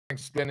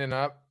Spinning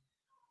up.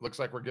 Looks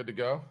like we're good to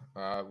go.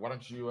 Why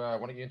don't you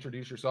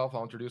introduce yourself?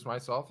 I'll introduce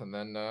myself, and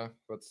then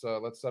let's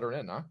set her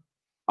in, huh?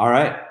 All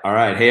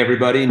right. Hey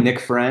everybody, Nick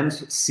Friend,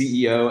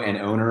 CEO and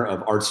owner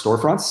of Art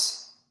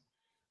Storefronts.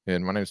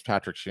 And my name is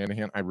Patrick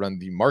Shanahan. I run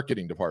the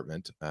marketing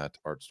department at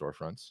Art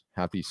Storefronts.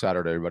 Happy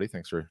Saturday, everybody!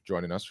 Thanks for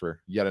joining us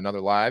for yet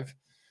another live.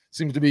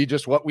 Seems to be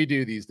just what we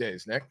do these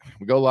days, Nick.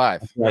 We go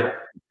live. Right.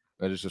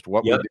 That is just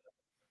what we do.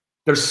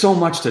 There's so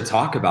much to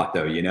talk about,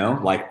 though.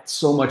 Like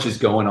so much is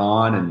going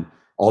on, and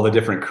all the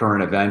different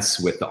current events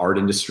with the art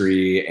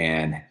industry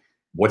and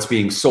what's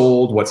being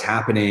sold, what's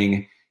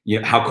happening,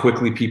 how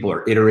quickly people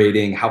are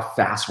iterating, how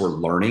fast we're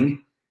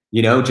learning,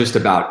 just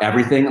about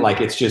everything.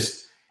 Like it's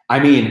just,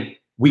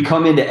 we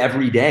come into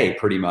every day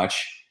pretty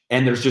much,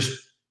 and there's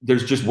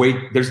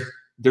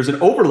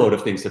an overload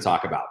of things to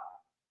talk about,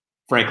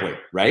 frankly,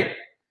 right?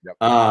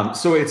 Yep.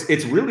 So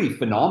it's really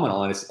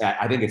phenomenal, and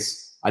I think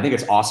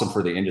it's awesome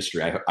for the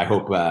industry. I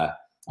hope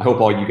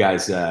all you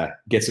guys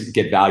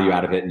get value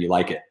out of it and you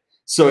like it.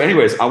 So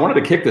anyways, I wanted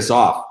to kick this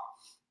off.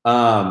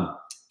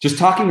 Just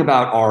talking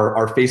about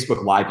our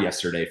Facebook Live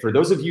yesterday. For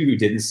those of you who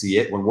didn't see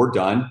it, when we're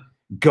done,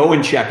 go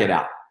and check it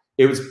out.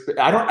 It was,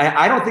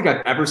 I don't think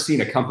I've ever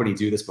seen a company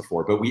do this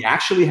before, but we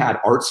actually had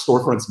Art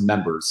Storefronts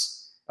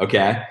members,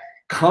 okay,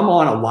 come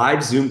on a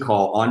live Zoom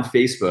call on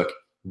Facebook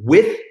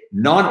with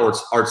non-Art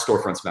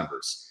Storefronts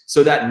members,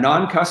 so that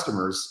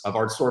non-customers of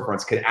Art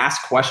Storefronts could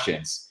ask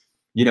questions,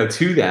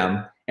 to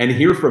them and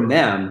hear from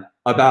them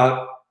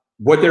about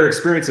what their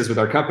experience is with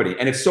our company.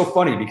 And it's so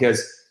funny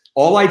because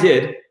all I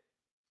did,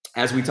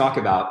 as we talk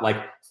about, like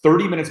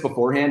 30 minutes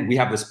beforehand, we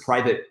have this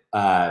private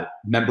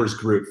members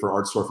group for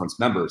Art Storefronts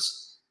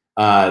members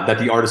that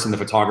the artists and the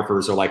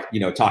photographers are like,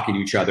 talking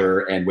to each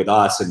other and with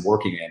us and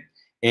working in.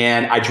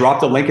 And I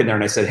dropped a link in there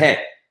and I said,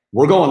 hey,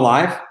 we're going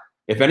live.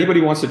 If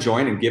anybody wants to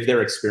join and give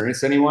their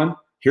experience to anyone,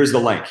 here's the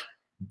link.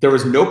 There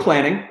was no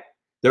planning.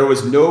 There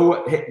was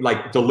no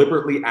like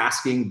deliberately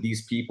asking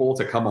these people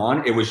to come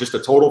on. It was just a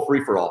total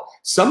free-for-all.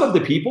 Some of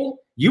the people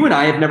you and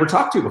I have never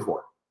talked to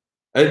before.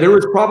 There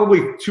was probably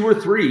 2 or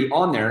 3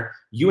 on there.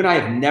 You and I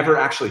have never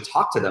actually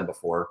talked to them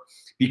before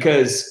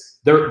because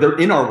they're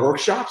in our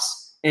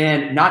workshops,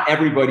 and not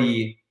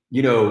everybody,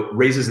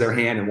 raises their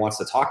hand and wants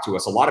to talk to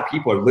us. A lot of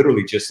people are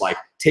literally just like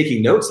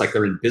taking notes like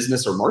they're in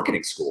business or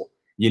marketing school,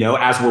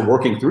 as we're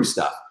working through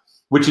stuff,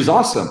 which is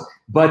awesome.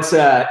 But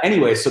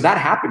anyway, so that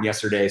happened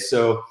yesterday.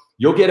 So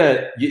you'll get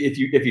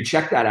if you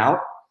check that out,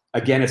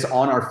 again, it's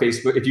on our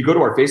Facebook. If you go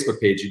to our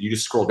Facebook page and you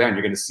just scroll down,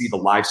 you're going to see the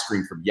live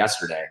stream from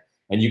yesterday,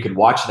 and you can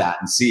watch that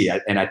and see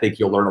it. And I think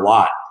you'll learn a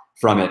lot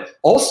from it.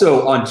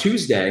 Also on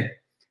Tuesday,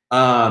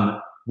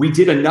 we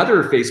did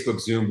another Facebook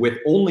Zoom with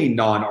only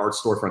non-Art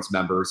Storefronts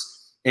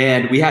members,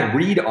 and we had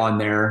Reed on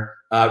there.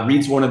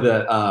 Reed's one of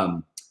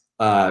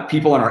the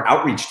people on our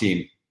outreach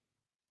team,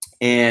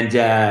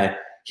 and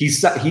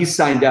he's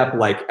signed up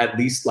like at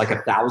least like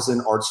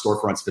 1,000 Art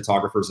Storefronts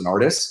photographers and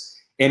artists,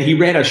 and he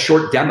ran a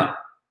short demo.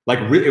 Like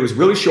it was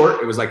really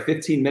short. It was like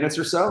 15 minutes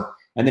or so.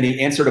 And then he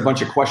answered a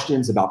bunch of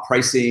questions about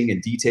pricing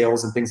and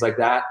details and things like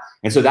that.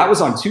 And so that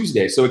was on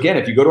Tuesday. So again,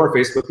 if you go to our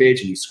Facebook page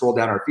and you scroll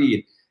down our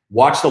feed,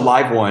 watch the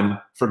live one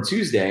from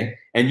Tuesday,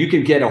 and you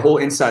can get a whole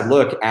inside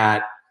look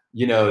at,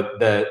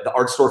 the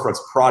Art Storefronts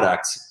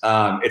product.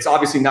 It's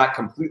obviously not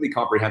completely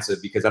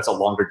comprehensive because that's a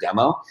longer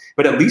demo,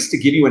 but at least to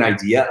give you an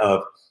idea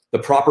of the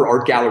proper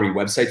art gallery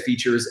website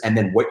features, and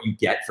then what you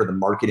get for the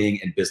marketing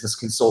and business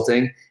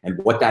consulting and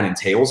what that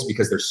entails,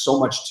 because there's so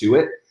much to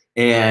it.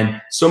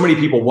 And so many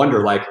people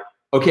wonder, like,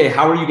 okay,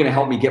 how are you going to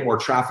help me get more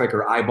traffic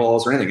or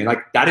eyeballs or anything? And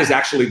like, that is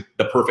actually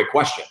the perfect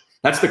question.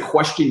 That's the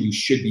question you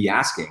should be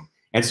asking.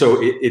 And so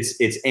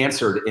it's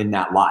answered in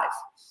that live.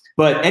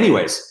 But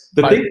anyways,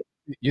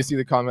 you see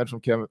the comment from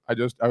Kim. I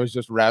was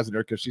just razzing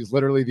her because she's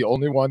literally the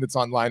only one that's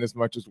online as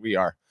much as we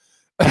are.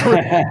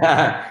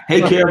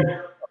 Hey, Kim.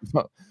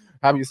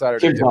 Happy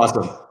Saturday. Kim's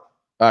awesome.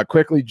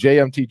 Quickly,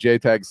 JMT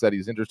JPEG said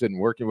he's interested in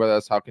working with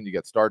us. How can you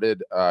get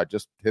started?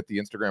 Just hit the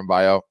Instagram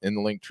bio in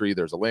the link tree.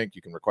 There's a link.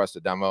 You can request a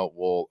demo.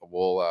 We'll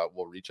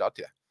reach out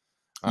to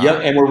you.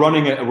 Yep, and we're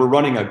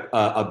running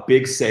a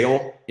big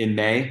sale in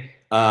May.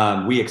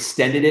 We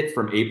extended it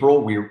from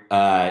April.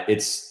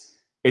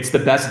 It's the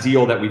best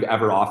deal that we've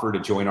ever offered to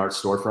join Art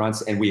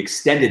Storefronts, and we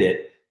extended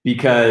it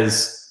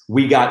because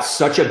we got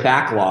such a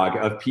backlog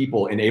of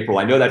people in April.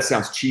 I know that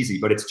sounds cheesy,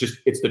 but it's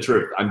the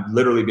truth. I'm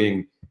literally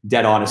being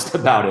dead honest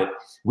about it.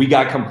 We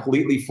got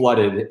completely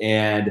flooded,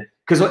 and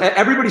because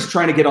everybody's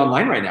trying to get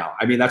online right now.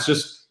 I mean,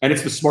 and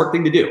it's the smart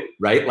thing to do,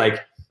 right? Like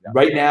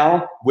right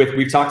now,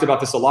 we've talked about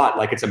this a lot,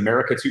 like it's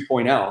America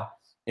 2.0.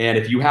 And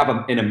if you have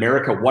an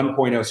America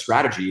 1.0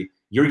 strategy,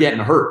 you're getting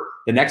hurt.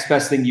 The next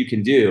best thing you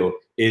can do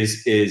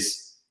is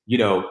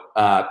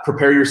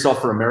prepare yourself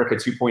for America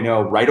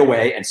 2.0 right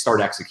away and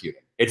start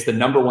executing. It's the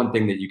 #1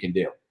 thing that you can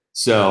do.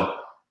 So,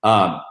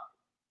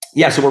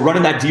 yeah, so we're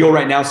running that deal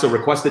right now. So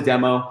request a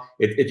demo.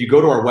 If you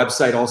go to our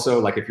website also,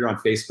 like if you're on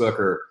Facebook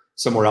or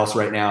somewhere else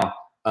right now,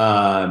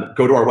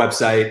 go to our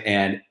website,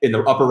 and in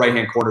the upper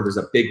right-hand corner, there's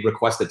a big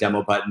request a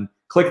demo button.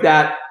 Click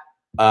that.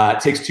 It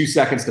takes 2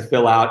 seconds to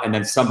fill out, and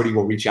then somebody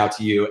will reach out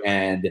to you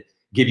and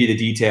give you the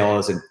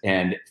details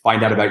and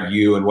find out about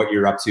you and what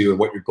you're up to and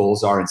what your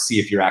goals are and see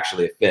if you're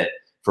actually a fit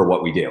for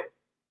what we do.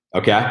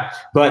 Okay.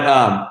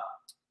 But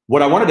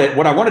what I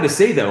wanted to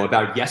say though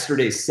about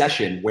yesterday's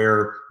session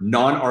where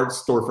non-Art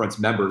Storefronts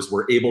members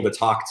were able to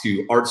talk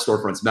to Art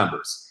Storefronts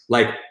members,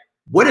 like,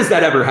 when has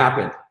that ever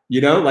happened?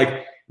 You know,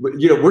 like,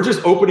 you know, we're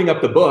just opening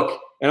up the book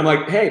and I'm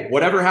like, hey,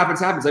 whatever happens,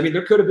 happens. I mean,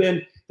 there could have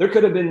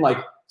been like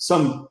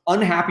some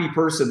unhappy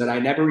person that I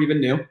never even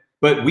knew,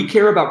 but we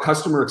care about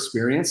customer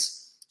experience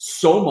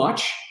so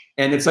much.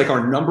 And it's like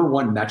our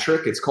 #1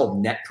 metric. It's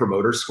called Net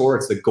Promoter Score.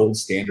 It's the gold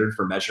standard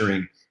for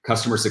measuring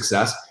customer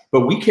success.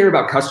 But we care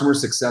about customer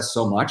success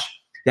so much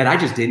that I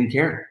just didn't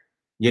care.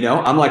 You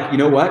know, I'm like, you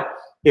know what?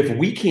 If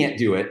we can't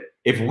do it,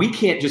 if we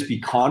can't just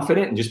be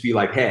confident and just be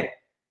like, hey,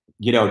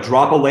 you know,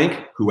 drop a link,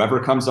 whoever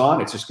comes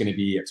on, it's just going to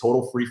be a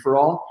total free for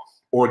all,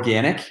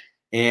 organic,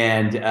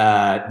 and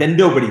then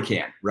nobody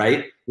can,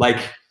 right? Like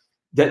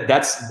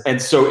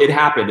and so it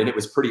happened and it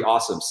was pretty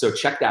awesome. So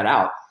check that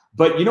out.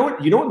 But you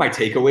know what my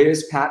takeaway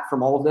is, Pat,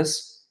 from all of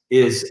this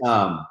is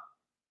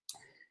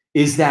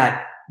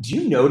that, do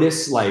you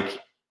notice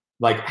like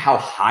how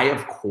high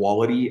of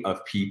quality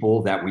of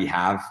people that we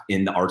have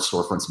in the Art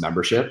Storefronts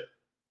membership?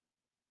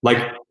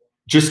 Like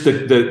just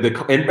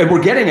and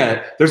we're getting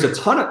there's a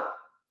ton of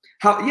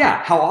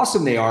how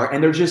awesome they are.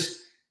 And they're just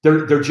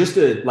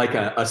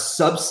a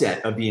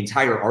subset of the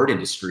entire art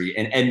industry.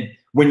 And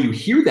when you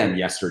hear them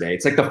yesterday,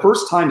 it's like the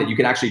first time that you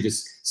can actually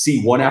just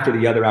see one after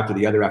the other, after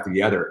the other, after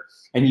the other.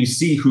 And you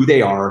see who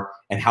they are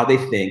and how they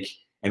think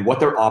and what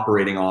they're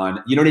operating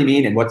on, you know what I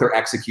mean? And what they're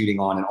executing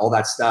on and all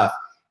that stuff.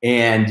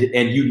 And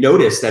you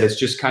notice that it's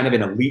just kind of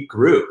an elite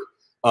group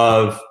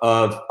of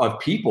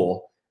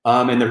people.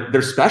 And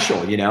they're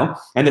special, you know?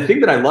 And the thing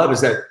that I love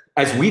is that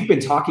as we've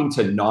been talking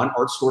to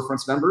non-Art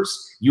Storefronts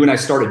members, you and I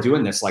started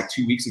doing this like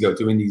 2 weeks ago,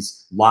 doing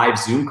these live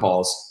Zoom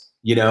calls,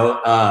 you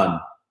know?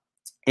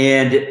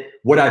 And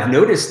what I've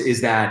noticed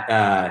is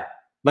that,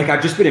 like,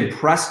 I've just been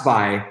impressed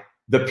by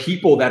the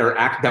people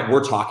that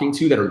we're talking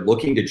to that are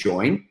looking to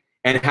join,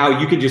 and how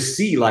you can just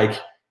see, like,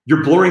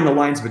 you're blurring the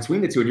lines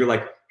between the two and you're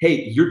like,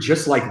 hey, you're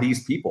just like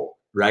these people,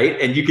 right?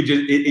 And you could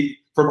just,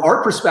 from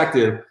our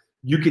perspective,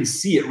 you can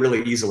see it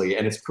really easily,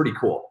 and it's pretty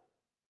cool.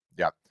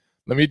 Yeah.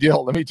 Let me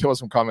deal with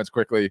some comments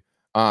quickly.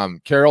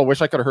 Carol,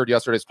 wish I could have heard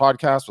yesterday's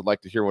podcast. Would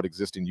like to hear what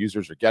existing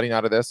users are getting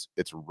out of this.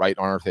 It's right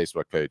on our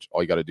Facebook page.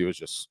 All you got to do is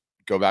just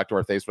go back to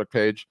our Facebook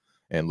page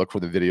and look for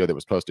the video that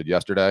was posted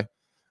yesterday.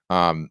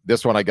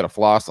 This one I get a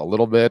floss a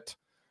little bit.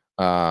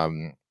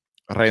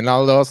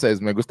 Reinaldo says,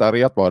 me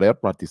gustaría poder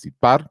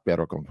participar,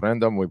 pero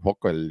comprendo muy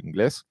poco el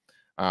inglés.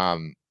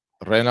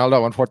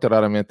 Reinaldo, un fuerte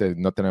raramente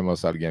no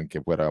tenemos a alguien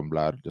que pueda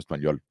hablar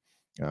español.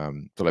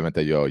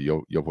 Solamente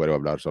yo puedo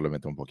hablar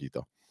solamente un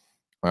poquito.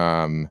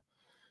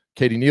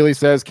 Katie Neely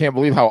says, can't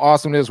believe how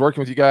awesome it is working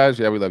with you guys.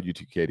 Yeah, we love you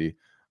too, Katie.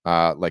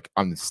 Like,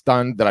 I'm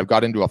stunned that I've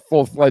got into a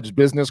full-fledged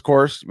business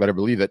course. You better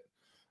believe it.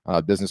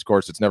 Business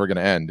course, it's never going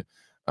to end.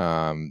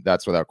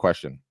 That's without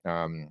question.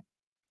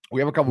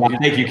 We have a couple.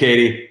 Thank you,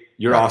 Katie.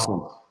 You're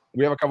awesome.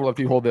 We have a couple of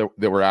people that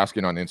were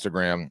asking on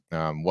Instagram.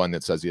 One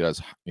that says he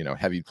does, you know,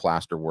 heavy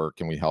plaster work.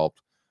 Can we help?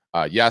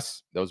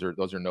 Yes, those are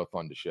no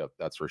fun to ship.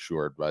 That's for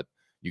sure. But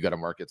you got to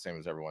market same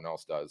as everyone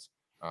else does.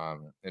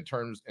 In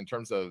terms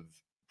of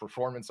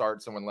performance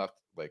art, someone left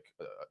like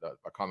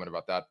a comment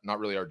about that. Not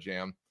really our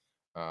jam,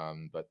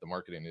 but the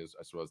marketing is,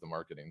 I suppose, the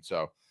marketing.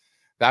 So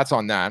that's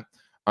on that.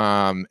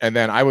 And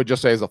then I would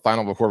just say as a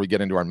final before we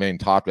get into our main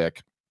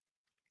topic,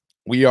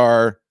 we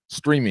are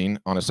streaming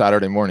on a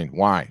Saturday morning.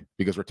 Why?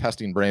 Because we're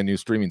testing brand new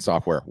streaming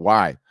software.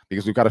 Why?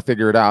 Because we've got to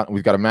figure it out and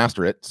we've got to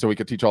master it so we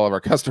can teach all of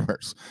our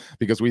customers.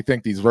 Because we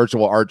think these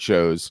virtual art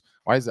shows,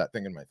 why is that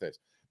thing in my face?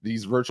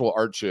 These virtual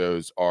art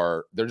shows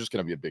they're just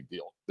going to be a big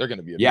deal. They're going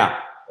to be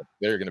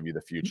they're going to be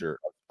the future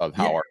of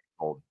how art is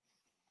told.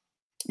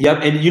 Yep.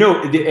 And, you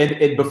know,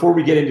 and before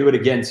we get into it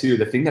again too,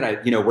 the thing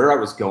that where I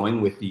was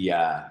going with the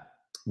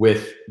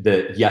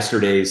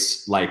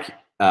yesterday's, like,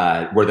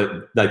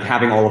 where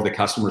having all of the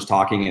customers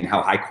talking and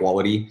how high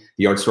quality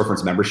the Art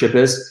Storefronts membership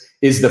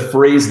is the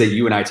phrase that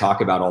you and I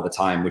talk about all the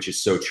time, which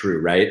is so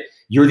true, right?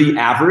 You're the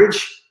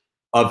average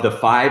of the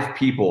 5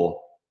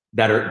 people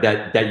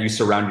that you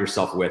surround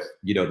yourself with,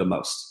 you know, the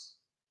most.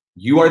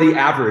 You are the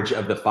average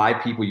of the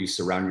 5 people you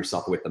surround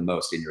yourself with the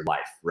most in your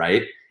life,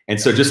 right? And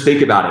so just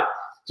think about it.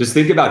 Just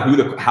think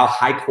about how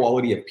high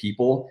quality of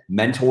people,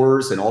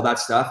 mentors, and all that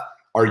stuff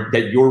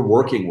that you're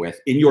working with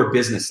in your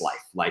business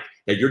life, like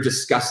that you're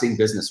discussing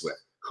business with.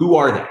 Who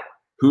are they?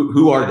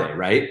 Who are they,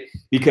 right?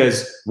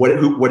 Because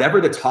whatever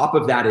the top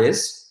of that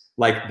is,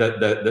 like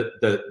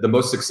the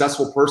most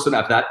successful person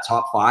at that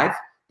top 5,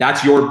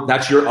 that's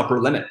your upper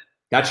limit.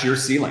 That's your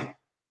ceiling,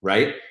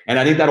 right? And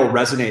I think that'll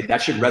resonate.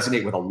 That should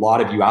resonate with a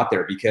lot of you out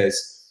there,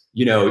 because,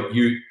 you know,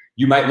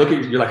 you might look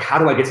at, you're like, how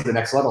do I get to the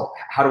next level?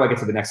 How do I get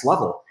to the next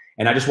level?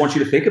 And I just want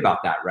you to think about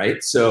that,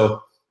 right?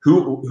 So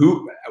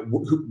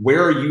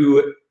where are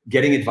you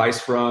getting advice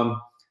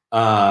from?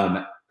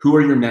 Who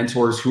are your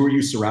mentors? Who are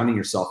you surrounding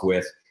yourself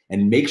with?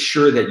 and make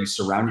sure that you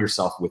surround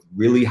yourself with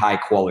really high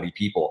quality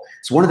people.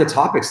 It's one of the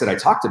topics that I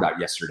talked about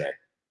yesterday.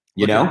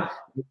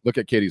 Look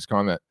at Katie's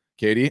comment.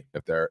 Katie,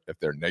 if they're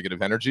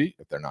negative energy,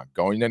 if they're not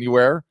going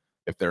anywhere,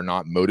 if they're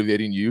not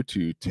motivating you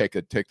to take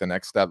the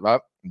next step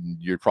up,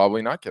 you're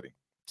probably not kidding.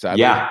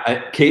 Sadly.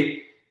 Yeah,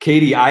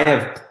 Katie, I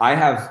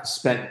have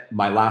spent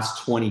my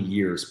last 20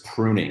 years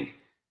pruning,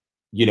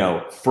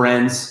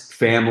 friends,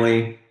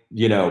 family,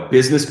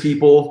 business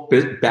people,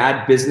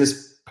 bad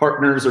business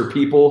partners or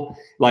people.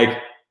 Like,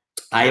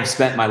 I have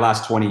spent my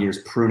last 20 years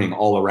pruning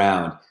all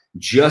around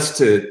just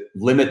to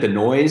limit the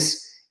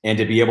noise and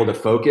to be able to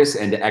focus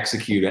and to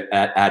execute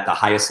at the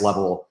highest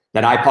level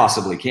that I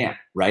possibly can,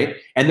 right?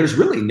 And there's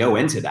really no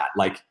end to that.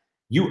 Like,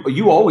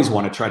 you always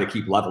want to try to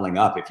keep leveling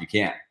up if you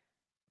can.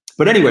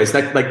 But anyways,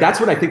 that's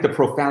what I think the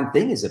profound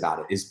thing is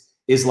about it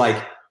is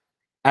like,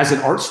 as an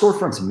Art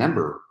Storefronts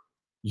member,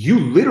 you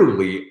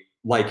literally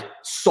like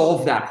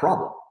solve that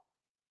problem.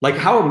 Like,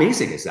 how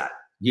amazing is that?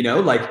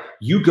 Like,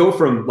 you go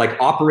from like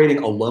operating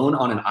alone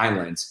on an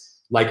island,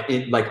 like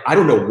I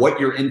don't know what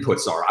your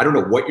inputs are. I don't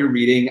know what you're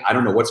reading. I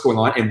don't know what's going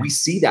on. And we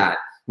see that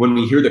when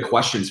we hear the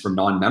questions from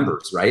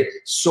non-members, right?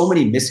 So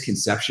many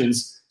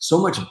misconceptions, so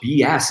much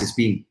BS is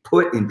being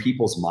put in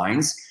people's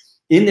minds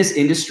in this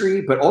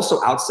industry, but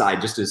also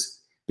outside, just as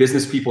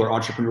business people or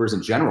entrepreneurs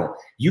in general.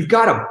 You've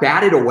got to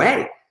bat it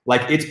away.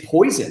 Like, it's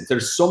poison.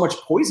 There's so much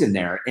poison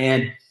there.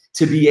 And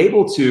to be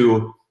able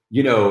to,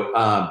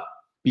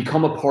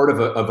 become a part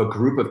of a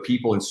group of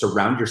people and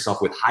surround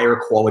yourself with higher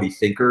quality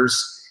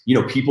thinkers,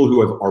 people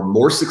who are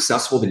more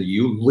successful than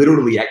you,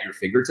 literally at your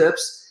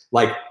fingertips.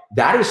 Like,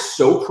 that is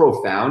so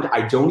profound.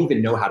 I don't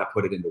even know how to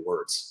put it into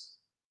words.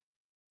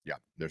 Yeah,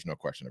 there's no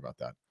question about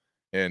that.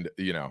 And,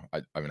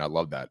 I mean, I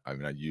love that. I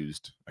mean, I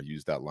used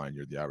that line,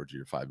 you're the average of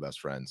your 5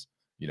 best friends.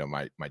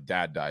 My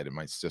dad died and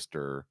my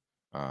sister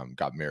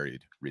got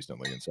married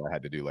recently. And so I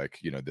had to do like,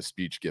 the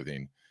speech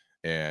giving.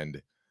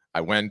 And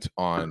I went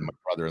on my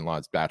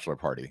brother-in-law's bachelor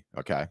party.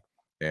 Okay.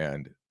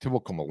 And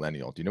typical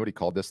millennial. Do you know what he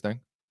called this thing?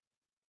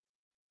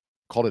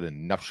 Called it a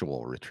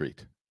nuptial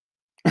retreat.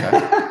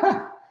 Okay?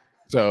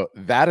 So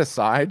that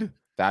aside,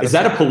 is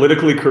that a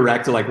politically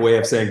correct like way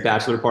of saying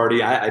bachelor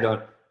party? I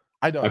don't.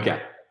 Okay.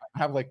 I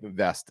have like the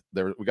vest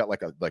there. We got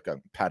like a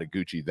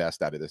Patagucci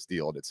vest out of this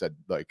deal. And it said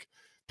like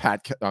I'm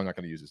not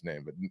going to use his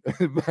name, but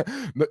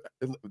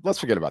let's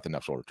forget about the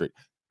nuptial retreat.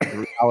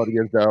 The reality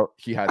is, though,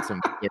 he had some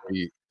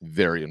very,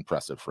 very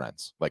impressive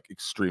friends, like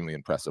extremely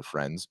impressive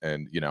friends.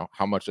 And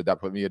how much did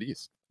that put me at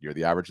ease? You're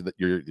the average of the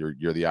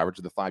you're the average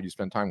of the 5 you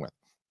spend time with.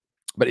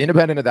 But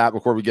independent of that,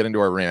 before we get into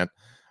our rant,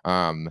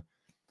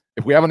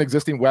 if we have an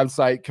existing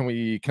website, can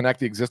we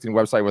connect the existing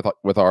website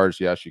with ours?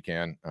 Yes, you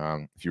can.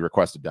 If you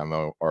request a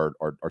demo, our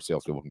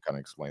salespeople can kind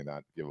of explain that.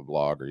 If you have a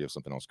blog or you have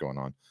something else going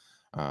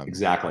on,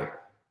 exactly.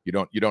 You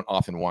don't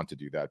often want to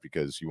do that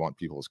because you want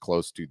people as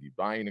close to the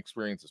buying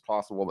experience as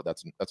possible. But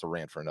that's a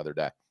rant for another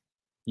day.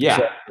 Yeah,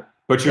 so,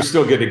 but you're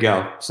still good to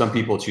go. Some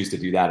people choose to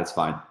do that. It's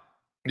fine.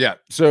 Yeah.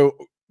 So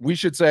we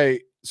should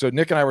say. So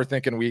Nick and I were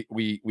thinking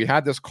we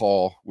had this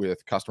call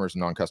with customers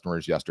and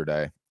non-customers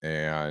yesterday,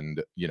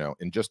 and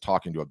in just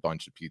talking to a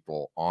bunch of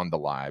people on the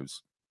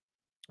lives,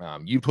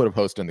 you put a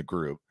post in the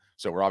group.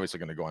 So we're obviously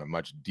going to go on a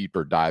much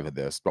deeper dive of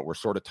this, but we're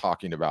sort of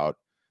talking about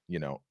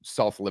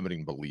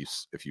self-limiting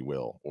beliefs, if you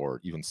will, or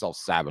even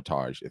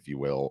self-sabotage, if you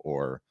will,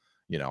 or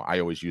I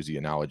always use the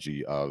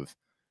analogy of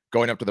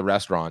going up to the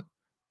restaurant,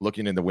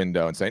 looking in the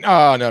window and saying,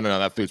 oh, no,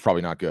 that food's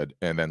probably not good.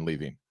 And then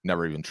leaving,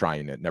 never even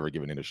trying it, never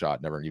giving it a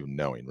shot, never even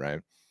knowing. Right.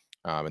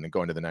 And then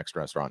going to the next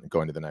restaurant and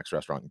going to the next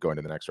restaurant and going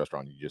to the next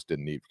restaurant. You just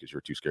didn't eat because you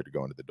were too scared to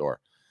go into the door.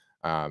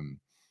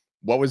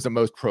 What was the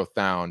most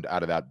profound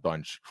out of that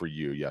bunch for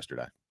you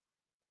yesterday?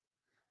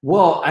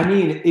 Well, I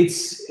mean,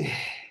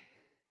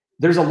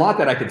 there's a lot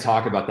that I could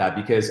talk about that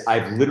because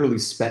I've literally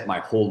spent my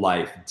whole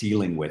life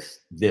dealing with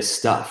this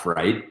stuff,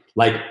 right?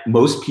 Like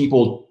most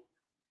people,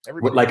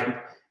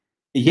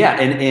 yeah.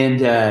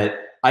 And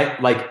I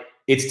like,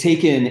 it's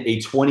taken a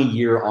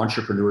 20-year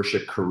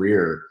entrepreneurship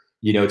career,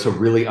 to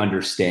really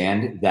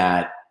understand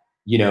that,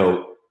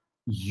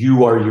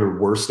 you are your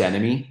worst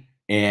enemy,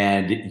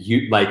 and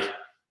you like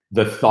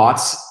the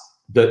thoughts,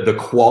 the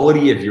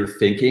quality of your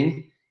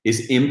thinking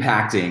is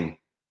impacting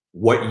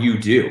what you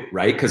do,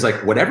 right? Because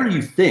like whatever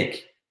you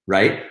think,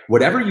 right?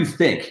 Whatever you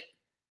think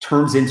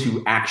turns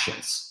into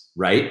actions,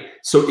 right?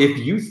 So if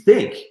you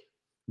think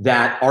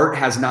that art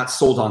has not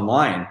sold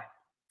online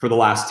for the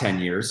last 10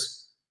 years,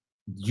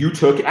 you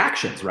took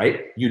actions,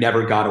 right? You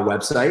never got a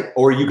website,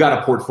 or you got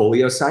a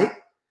portfolio site,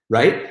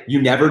 right? You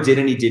never did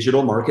any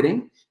digital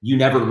marketing. You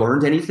never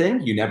learned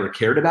anything. You never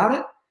cared about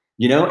it,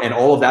 and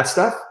all of that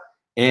stuff.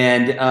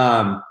 And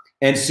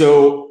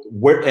so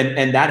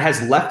and that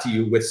has left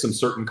you with some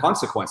certain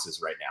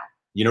consequences right now.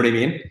 You know what I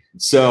mean?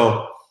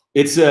 So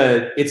it's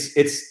a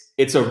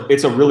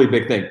really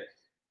big thing.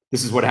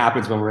 This is what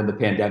happens when we're in the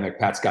pandemic.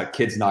 Pat's got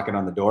kids knocking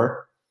on the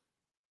door.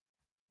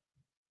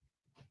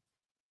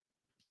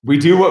 We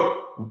do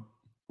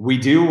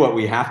what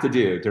we have to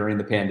do during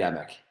the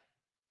pandemic.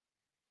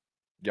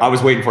 I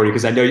was waiting for you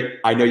because I know you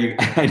I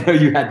know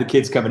you had the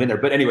kids coming in there.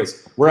 But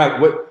anyways,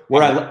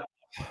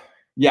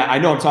 yeah, I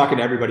know I'm talking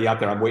to everybody out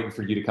there. I'm waiting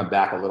for you to come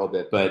back a little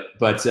bit.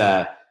 But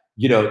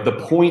you know, the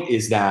point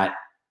is that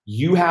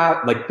you have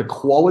like the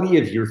quality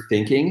of your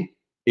thinking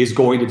is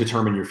going to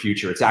determine your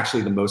future. It's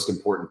actually the most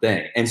important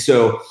thing. And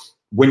so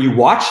when you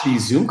watch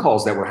these Zoom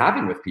calls that we're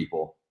having with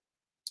people,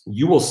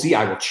 you will see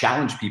I will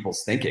challenge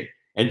people's thinking,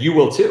 and you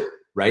will too,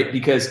 right?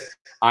 Because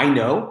I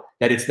know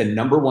that it's the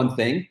 #1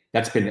 thing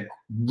that's been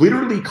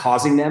literally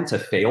causing them to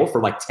fail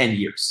for like 10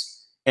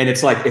 years. And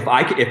it's like, if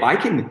I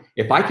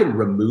can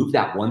remove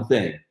that one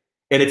thing,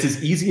 and it's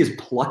as easy as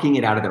plucking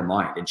it out of their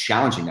mind and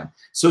challenging them.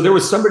 So there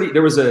was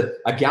a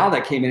gal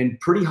that came in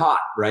pretty hot,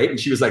 right? And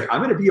she was like,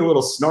 I'm going to be a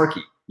little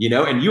snarky, you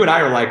know? And you and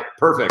I are like,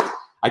 perfect.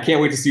 I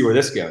can't wait to see where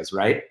this goes.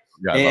 Right.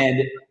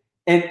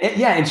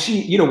 Yeah, and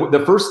she, you know,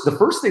 the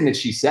first thing that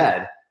she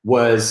said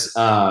was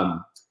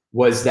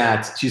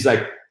that she's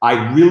like,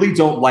 I really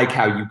don't like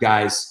how you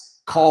guys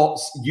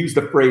use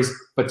the phrase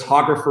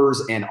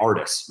photographers and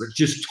artists. We're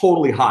just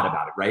totally hot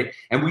about it, right?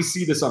 And we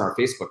see this on our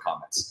Facebook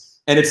comments.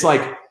 And it's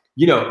like,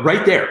 you know,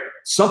 right there,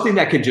 something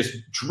that could just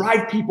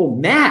drive people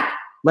mad.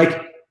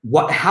 Like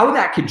how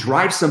that could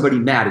drive somebody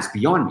mad is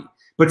beyond me.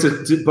 But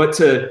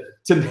to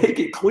make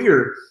it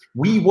clear,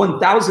 we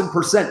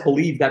 1000%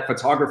 believe that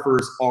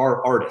photographers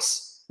are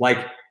artists.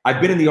 Like, I've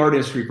been in the art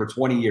industry for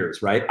 20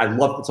 years, right? I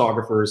love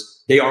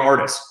photographers. They are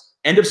artists.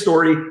 End of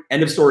story,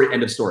 end of story,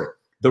 end of story.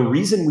 The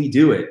reason we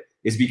do it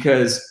is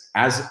because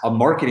as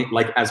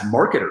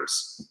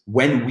marketers,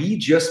 when we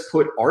just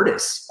put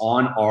artists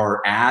on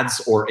our ads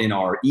or in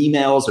our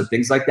emails or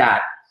things like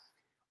that,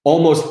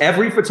 almost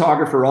every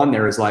photographer on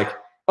there is like,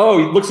 oh,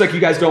 it looks like you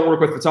guys don't work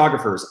with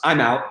photographers.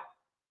 I'm out,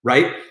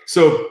 right?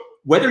 So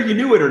whether you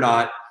knew it or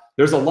not,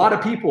 there's a lot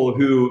of people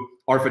who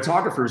are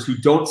photographers who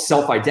don't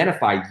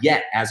self-identify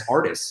yet as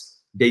artists.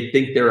 They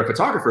think they're a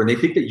photographer, and they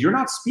think that you're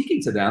not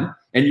speaking to them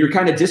and you're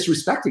kind of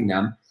disrespecting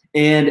them.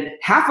 And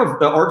half of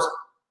the Art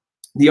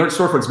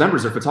Storefronts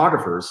members are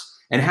photographers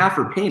and half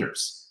are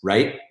painters,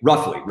 right?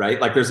 Roughly, right?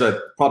 Like there's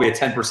probably a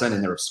 10%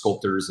 in there of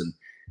sculptors and,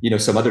 you know,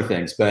 some other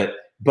things, but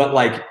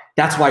like,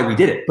 that's why we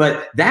did it.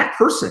 But that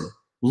person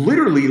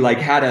literally like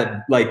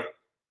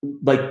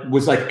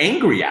was like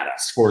angry at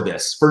us for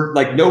this, for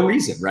like no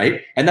reason,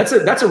 right? And that's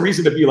a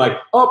reason to be like,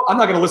 oh, I'm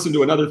not going to listen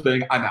to another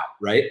thing. I'm out,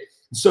 right?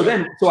 So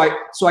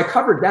I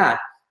covered that.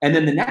 And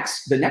then the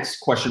next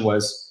question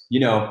was, you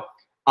know,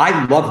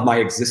 I love my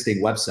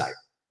existing website,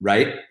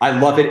 right? I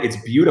love it. It's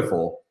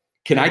beautiful.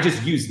 Can I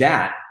just use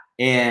that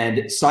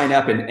and sign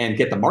up and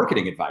get the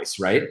marketing advice,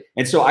 right?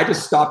 And so I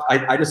just stopped.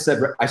 I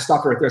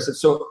stopped right there. I said,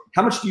 so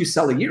how much do you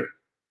sell a year?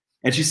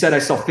 And she said, I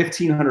sell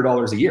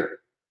 $1,500 a year.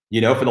 You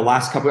know, for the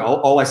last couple,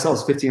 all I sell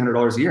is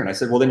 $1,500 a year. And I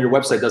said, well, then your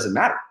website doesn't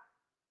matter.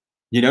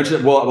 You know, she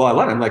said, well, I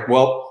love it. I'm like,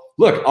 well,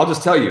 look, I'll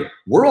just tell you,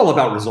 we're all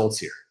about results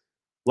here.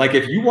 Like,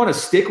 if you want to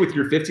stick with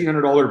your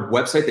 $1,500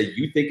 website that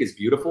you think is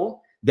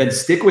beautiful, then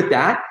stick with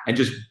that and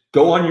just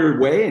go on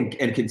your way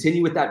and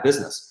continue with that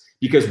business,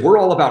 because we're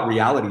all about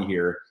reality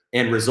here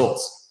and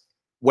results.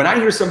 When I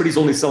hear somebody's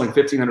only selling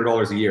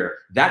 $1,500 a year,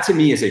 that to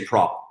me is a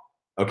problem.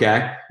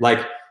 Okay.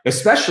 Like,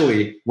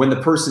 especially when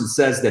the person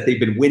says that they've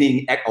been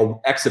winning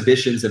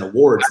exhibitions and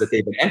awards that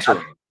they've been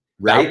entering,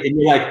 right? And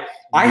you're like,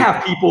 I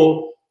have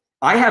people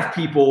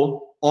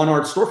on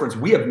Art Storefronts.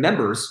 We have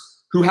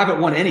members who haven't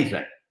won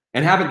anything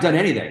and haven't done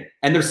anything,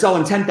 and they're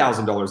selling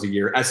 $10,000 a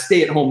year as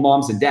stay-at-home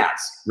moms and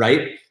dads,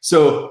 right?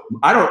 So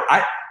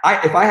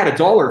if I had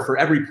 $1 for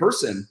every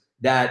person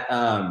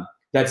that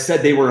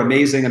said they were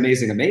amazing,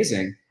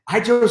 I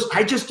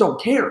just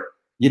don't care.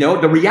 You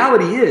know, the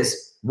reality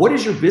is, what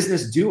is your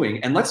business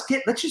doing? And let's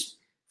just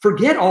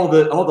forget all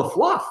the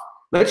fluff.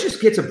 Let's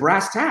just get to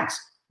brass tacks.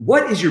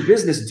 What is your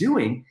business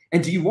doing?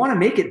 And do you want to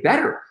make it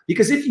better?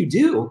 Because if you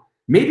do,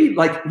 maybe,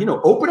 like, you know,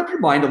 open up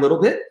your mind a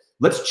little bit.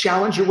 Let's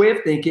challenge your way of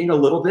thinking a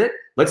little bit.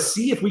 Let's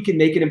see if we can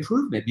make an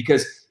improvement.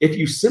 Because if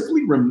you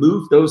simply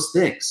remove those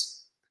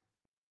things,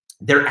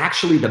 they're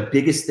actually the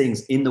biggest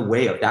things in the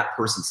way of that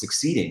person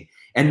succeeding.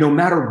 And no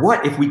matter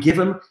what, if we give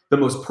them the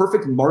most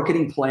perfect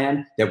marketing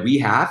plan that we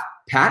have,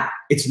 Pat,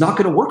 it's not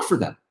going to work for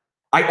them.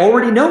 I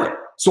already know it.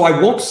 So I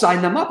won't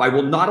sign them up. I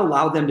will not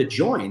allow them to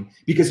join,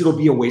 because it'll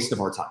be a waste of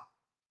our time.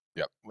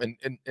 Yep.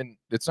 And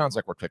it sounds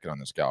like we're picking on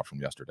this gal from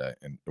yesterday,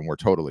 and we're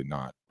totally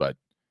not. But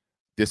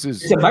it's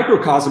a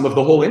microcosm of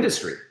the whole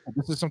industry.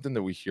 This is something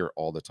that we hear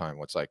all the time.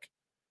 What's like,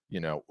 you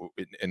know,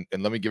 and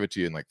let me give it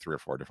to you in like 3 or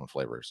 4 different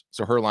flavors.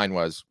 So her line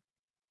was,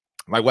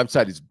 my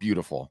website is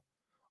beautiful.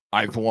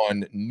 I've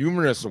won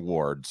numerous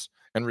awards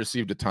and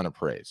received a ton of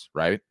praise,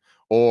 right?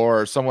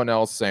 Or someone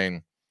else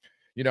saying,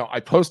 you know, I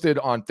posted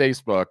on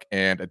Facebook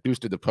and I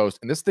boosted the post,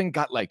 and this thing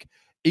got like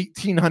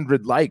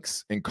 1,800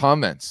 likes and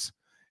comments,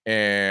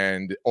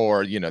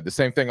 or, you know, the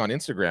same thing on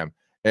Instagram.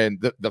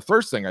 And the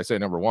first thing I say,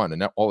 #1,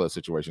 in all those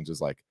situations,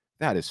 is like,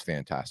 that is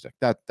fantastic.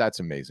 That's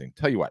amazing.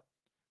 Tell you what,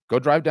 go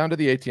drive down to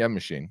the ATM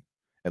machine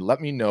and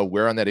let me know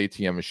where on that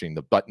ATM machine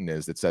the button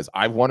is that says,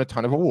 I've won a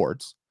ton of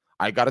awards,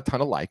 I got a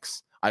ton of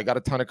likes, I got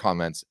a ton of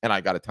comments, and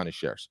I got a ton of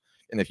shares.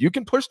 And if you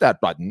can push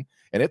that button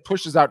and it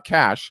pushes out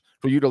cash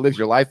for you to live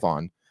your life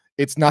on,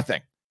 it's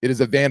nothing. It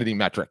is a vanity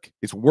metric.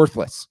 It's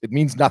worthless. It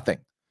means nothing.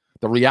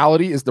 The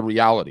reality is the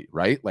reality,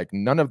 right? Like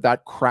none of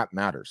that crap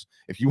matters.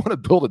 If you want to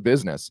build a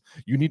business,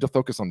 you need to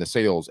focus on the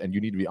sales and you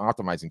need to be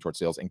optimizing towards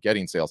sales and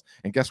getting sales.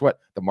 And guess what?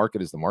 The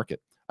market is the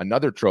market.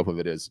 Another trope of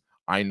it is,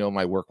 I know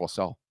my work will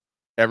sell.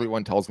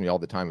 Everyone tells me all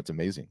the time it's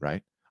amazing,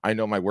 right? I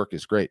know my work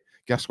is great.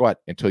 Guess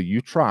what? Until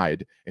you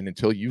tried and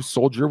until you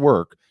sold your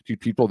work to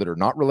people that are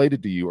not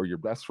related to you or your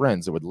best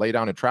friends that would lay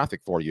down in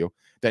traffic for you,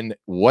 then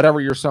whatever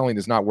you're selling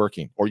is not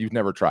working or you've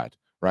never tried.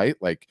 Right?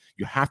 Like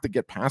you have to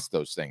get past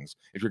those things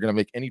if you're going to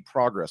make any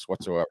progress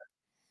whatsoever.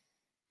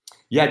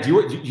 Yeah.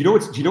 Do you know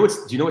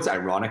what's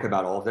ironic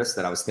about all of this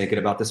that I was thinking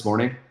about this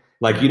morning?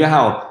 Like, you know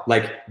how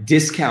like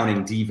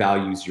discounting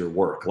devalues your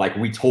work. Like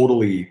we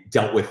totally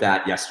dealt with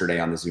that yesterday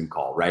on the Zoom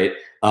call, right?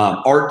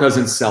 Art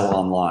doesn't sell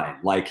online.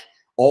 Like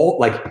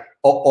all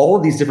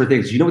of these different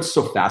things. You know what's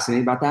so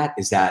fascinating about that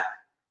is that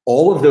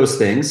all of those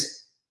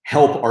things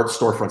help Art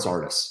Storefronts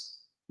artists.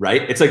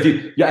 Right? It's like,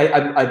 dude,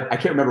 yeah, I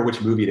can't remember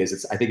which movie it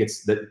is. I think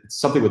it's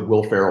something with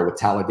Will Ferrell with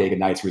Talladega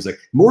Nights where he's like,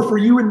 more for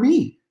you and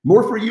me,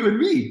 more for you and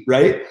me,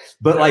 right?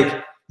 But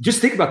like, just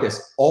think about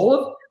this. All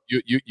of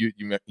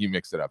you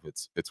mixed it up.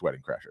 It's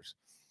Wedding Crashers.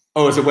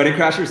 Oh, is it Wedding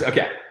Crashers?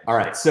 Okay, all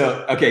right.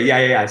 So okay,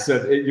 yeah.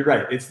 So you're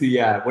right. It's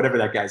the whatever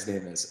that guy's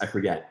name is. I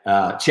forget.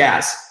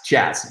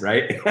 Chaz,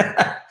 right?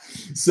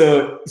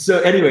 so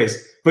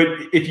anyways, but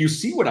if you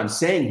see what I'm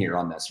saying here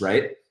on this,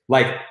 right?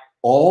 Like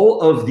all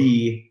of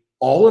the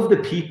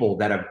people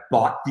that have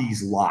bought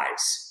these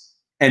lies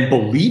and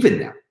believe in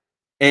them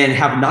and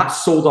have not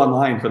sold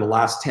online for the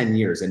last 10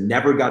 years and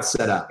never got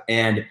set up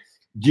and,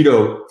 you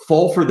know,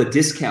 fall for the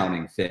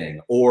discounting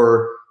thing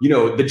or, you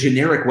know, the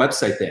generic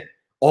website thing.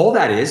 All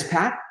that is,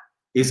 Pat,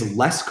 is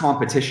less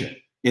competition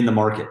in the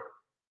market.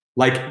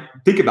 Like,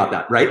 think about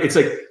that, right? It's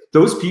like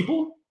those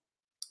people,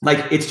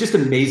 like, it's just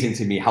amazing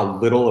to me how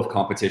little of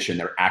competition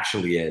there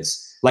actually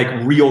is, like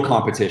real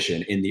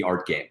competition in the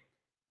art game.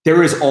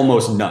 There is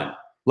almost none.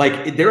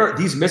 Like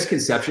these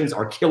misconceptions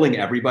are killing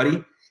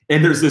everybody.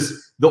 And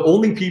the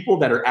only people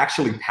that are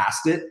actually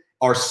past it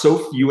are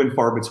so few and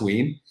far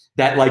between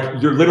that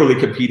like you're literally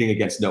competing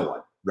against no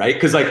one, right?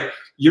 Because like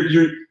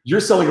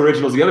you're selling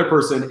originals. The other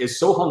person is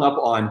so hung up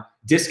on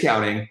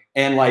discounting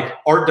and like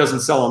art doesn't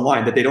sell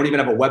online that they don't even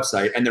have a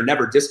website and they're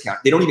never discounted.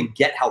 They don't even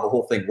get how the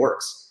whole thing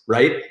works,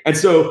 right? And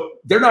so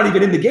they're not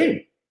even in the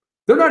game.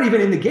 They're not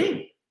even in the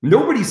game.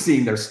 Nobody's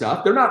seeing their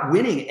stuff. They're not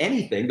winning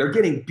anything. They're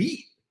getting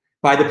beat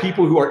by the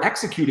people who are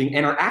executing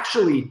and are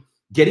actually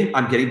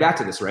I'm getting back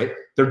to this, right?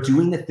 They're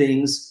doing the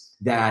things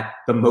that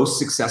the most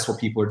successful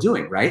people are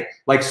doing, right?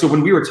 Like, so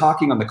when we were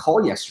talking on the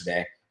call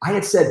yesterday, I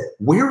had said,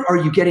 where are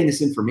you getting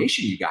this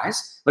information, you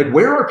guys? Like,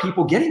 where are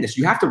people getting this?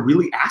 You have to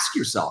really ask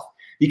yourself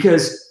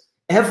because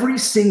every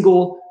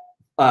single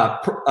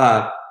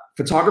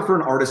photographer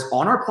and artist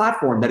on our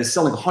platform that is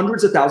selling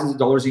hundreds of thousands of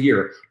dollars a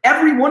year,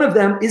 every one of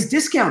them is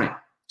discounting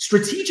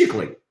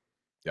strategically.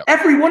 Yep.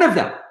 Every one of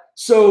them.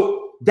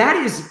 So that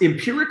is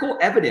empirical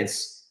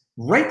evidence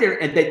right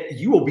there, and that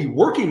you will be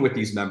working with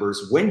these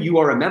members when you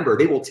are a member.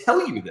 They will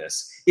tell you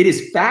this. It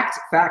is fact,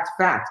 fact,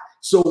 fact.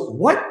 So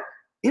what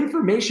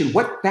information,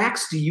 what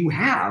facts do you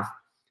have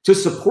to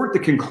support the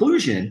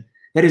conclusion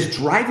that is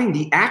driving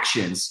the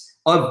actions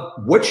of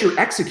what you're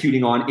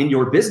executing on in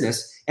your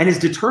business and is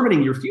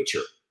determining your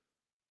future?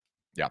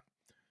 Yeah.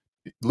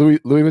 Louis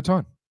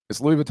Vuitton.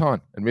 It's Louis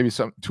Vuitton and maybe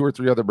two or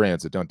three other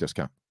brands that don't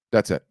discount.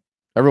 That's it.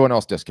 Everyone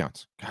else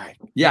discounts. God.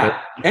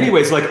 Yeah.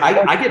 Anyways, like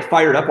I get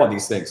fired up on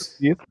these things.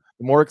 The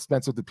more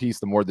expensive the piece,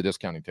 the more the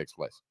discounting takes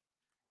place.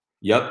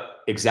 Yep,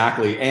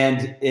 exactly.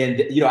 And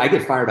you know, I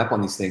get fired up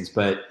on these things,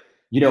 but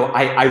you know,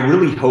 I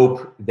really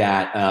hope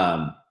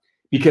that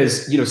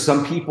because you know,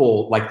 some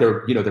people like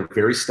they're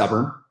very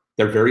stubborn,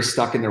 they're very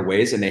stuck in their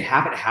ways, and they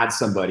haven't had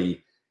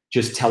somebody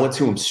just tell it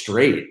to them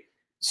straight.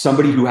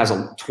 Somebody who has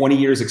 20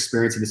 years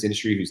experience in this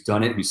industry, who's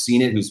done it, who's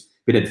seen it, who's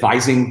been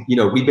advising. You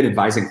know, we've been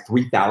advising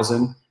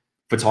 3,000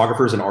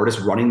 photographers and artists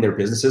running their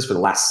businesses for the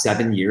last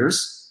 7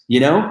 years, you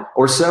know,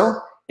 or so.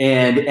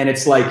 And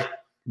it's like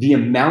the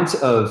amount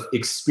of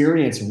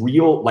experience,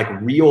 real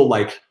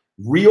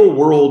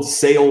world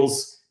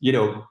sales, you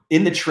know,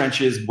 in the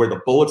trenches where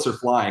the bullets are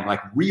flying, like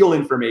real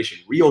information,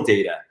 real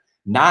data,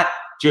 not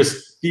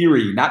just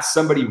theory, not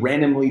somebody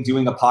randomly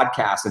doing a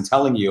podcast and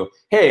telling you,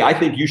 hey, I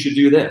think you should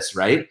do this,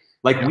 right?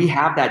 Like we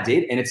have that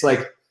data, and it's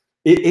like,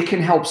 it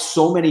can help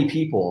so many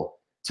people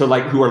to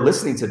like, who are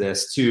listening to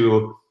this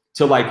to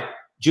like,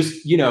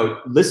 just, you know,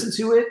 listen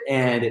to it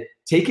and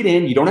take it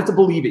in. You don't have to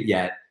believe it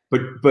yet,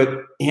 but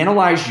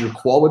analyze your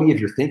quality of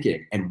your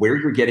thinking and where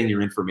you're getting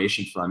your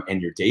information from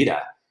and your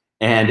data,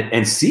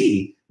 and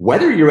see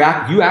whether you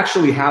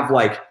actually have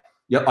like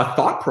a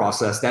thought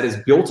process that is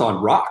built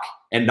on rock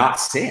and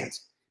not sand.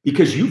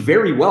 Because you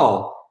very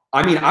well,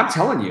 I mean, I'm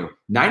telling you,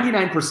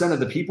 99% of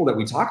the people that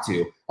we talk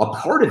to, a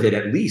part of it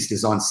at least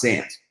is on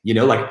sand, you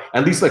know, like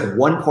at least like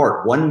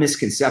one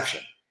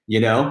misconception. You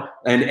know,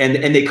 and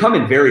they come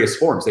in various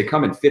forms. They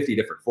come in 50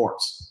 different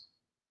forms.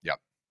 Yep.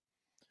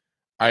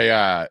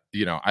 I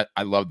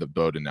love the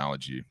boat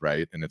analogy,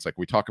 right? And it's like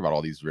we talk about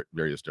all these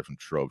various different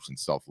tropes and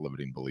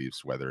self-limiting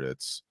beliefs, whether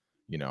it's,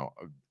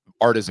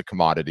 art is a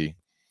commodity,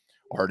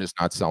 art is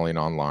not selling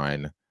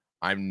online.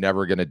 I'm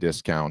never going to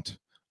discount.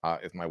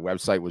 If my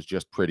website was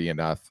just pretty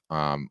enough,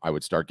 I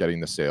would start getting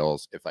the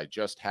sales. If I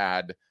just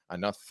had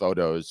enough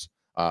photos,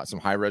 some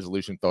high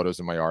resolution photos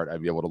of my art,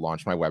 I'd be able to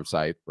launch my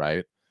website,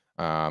 right?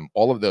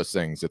 All of those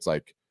things. It's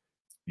like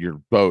your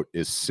boat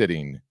is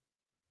sitting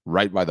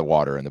right by the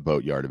water in the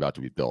boatyard about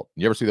to be built.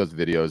 You ever see those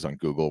videos on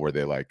Google where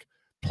they like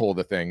pull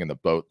the thing and the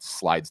boat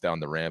slides down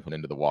the ramp and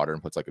into the water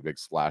and puts like a big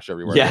splash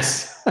everywhere?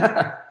 Yes.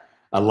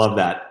 I love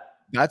that.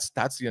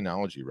 That's the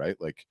analogy, right?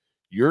 Like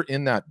you're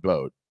in that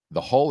boat,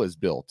 the hull is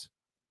built,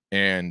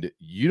 and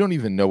you don't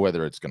even know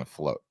whether it's going to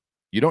float.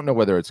 You don't know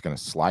whether it's going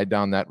to slide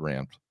down that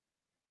ramp,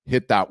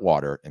 hit that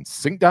water, and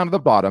sink down to the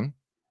bottom,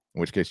 in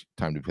which case,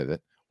 time to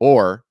pivot,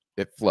 or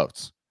it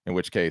floats, in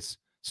which case,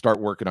 start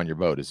working on your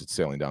boat as it's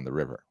sailing down the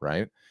river,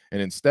 right? And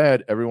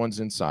instead, everyone's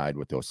inside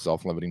with those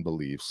self-limiting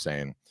beliefs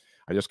saying,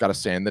 I just got to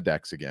sand the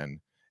decks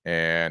again,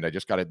 and I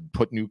just got to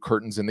put new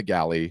curtains in the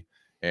galley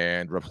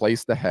and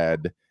replace the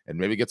head and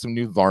maybe get some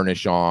new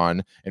varnish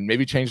on and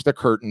maybe change the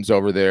curtains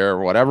over there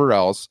or whatever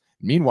else.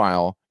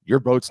 Meanwhile, your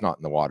boat's not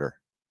in the water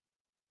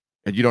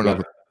and you don't know if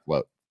it's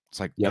float. It's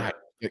like, God,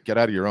 get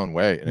out of your own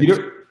way. And it's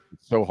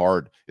so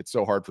hard. It's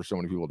so hard for so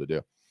many people to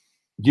do.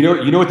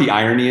 You know what the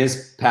irony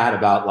is, Pat,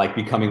 about like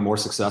becoming more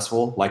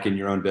successful, like in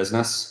your own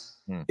business,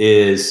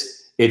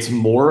 is it's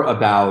more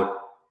about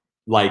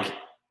like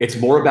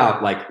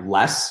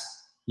less,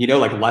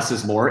 like less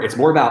is more. It's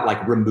more about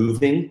like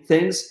removing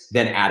things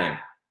than adding.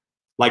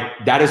 Like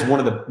that is one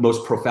of the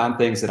most profound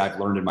things that I've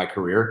learned in my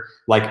career,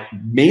 like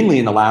mainly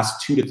in the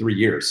last 2 to 3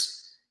 years.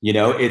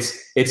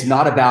 It's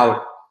not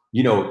about,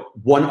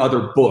 one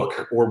other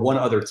book or one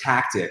other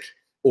tactic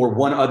or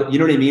one other, you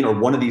know what I mean? Or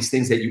one of these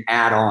things that you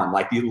add on,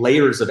 like the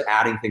layers of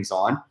adding things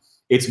on.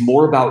 It's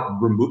more about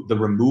the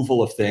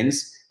removal of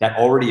things that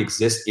already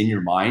exist in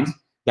your mind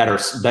that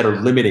are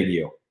limiting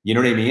you. You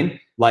know what I mean?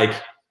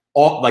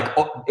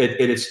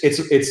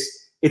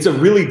 It's a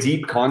really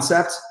deep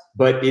concept,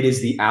 but it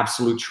is the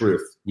absolute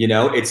truth.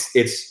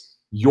 It's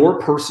your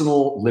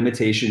personal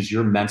limitations,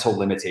 your mental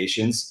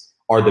limitations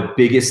are the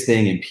biggest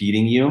thing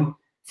impeding you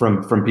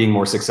from being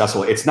more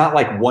successful. It's not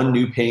like one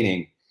new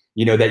painting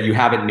that you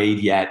haven't made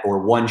yet, or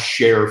one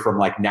share from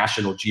like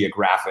National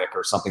Geographic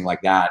or something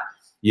like that.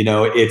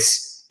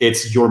 It's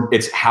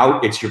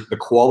the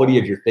quality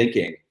of your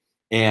thinking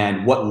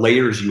and what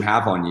layers you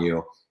have on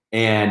you,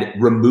 and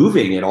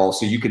removing it all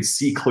so you can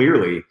see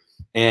clearly,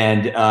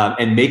 and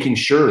making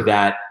sure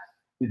that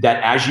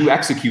as you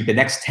execute the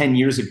next 10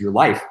 years of your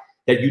life,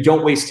 that you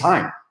don't waste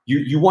time.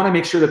 You want to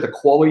make sure that the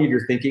quality of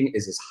your thinking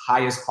is as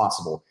high as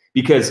possible,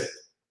 because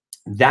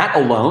that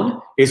alone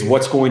is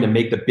what's going to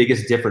make the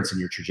biggest difference in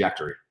your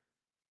trajectory.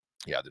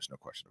 Yeah, there's no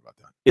question about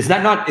that. Is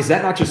that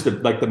not just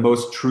the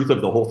most truth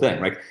of the whole thing,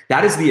 right?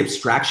 That is the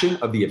abstraction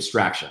of the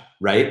abstraction,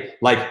 right?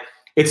 Like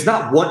it's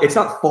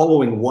not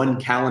following one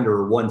calendar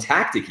or one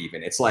tactic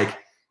even. It's like,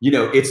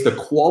 it's the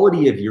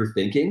quality of your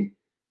thinking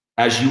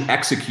as you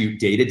execute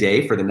day to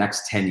day for the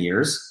next 10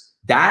 years.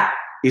 That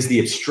is the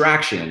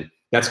abstraction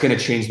that's going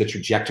to change the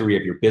trajectory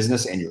of your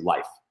business and your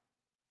life.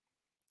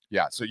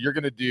 Yeah. So you're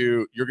going to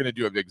do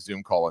a big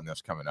Zoom call on this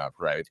coming up,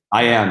 right?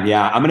 I am.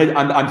 Yeah.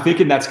 I'm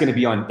thinking that's going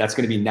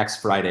to be next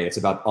Friday. It's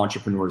about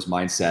entrepreneurs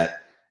mindset.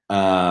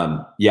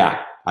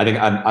 Yeah. I think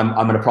I'm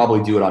going to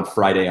probably do it on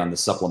Friday on the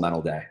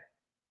supplemental day.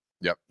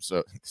 Yep.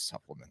 So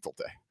supplemental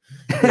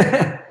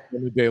day.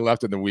 Only day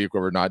left in the week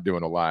where we're not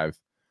doing a live.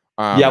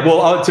 Yeah.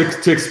 Well,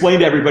 to explain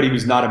to everybody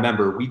who's not a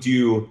member, we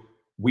do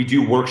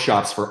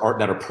workshops for art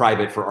that are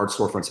private for Art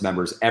Storefronts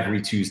members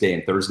every Tuesday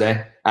and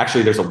Thursday.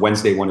 Actually, there's a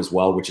Wednesday one as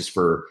well, which is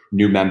for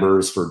new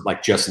members for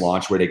like just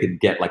launch, where they could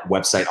get like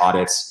website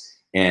audits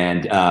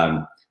and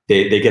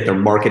they get their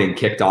marketing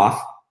kicked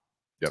off.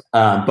 Yep.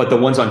 But the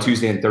ones on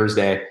Tuesday and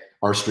Thursday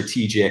are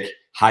strategic,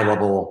 high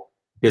level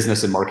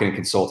business and marketing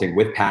consulting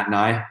with Pat and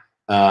I.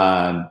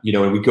 And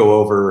we go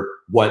over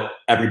what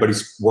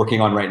everybody's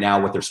working on right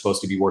now, what they're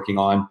supposed to be working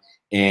on.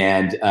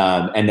 And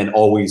then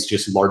always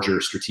just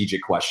larger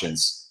strategic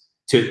questions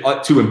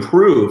to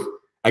improve,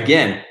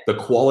 again, the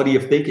quality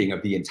of thinking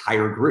of the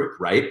entire group,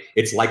 right?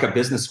 It's like a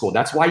business school.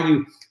 That's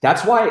why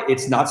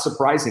it's not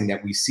surprising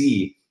that we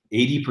see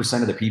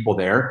 80% of the people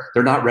there,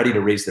 they're not ready to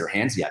raise their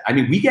hands yet. I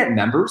mean, we get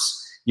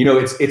members,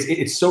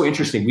 it's so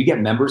interesting. We get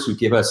members who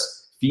give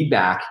us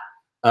feedback.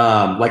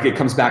 Like it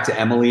comes back to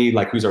Emily,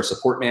 like who's our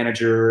support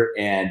manager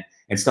and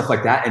stuff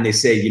like that. And they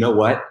say, you know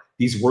what?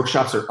 These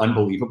workshops are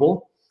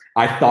unbelievable.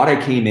 I thought I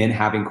came in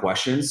having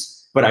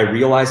questions, but I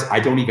realized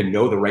I don't even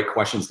know the right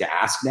questions to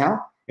ask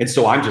now. And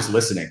so I'm just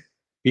listening,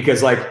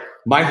 because like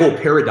my whole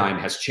paradigm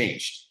has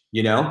changed,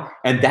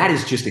 and that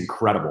is just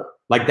incredible.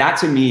 Like that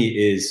to me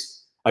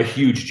is a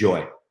huge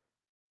joy.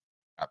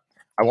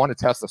 I want to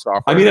test the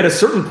software. I mean, at a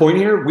certain point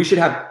here, we should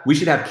have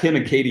Kim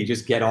and Katie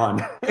just get on.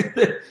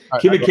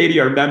 Kim and Katie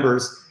are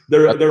members.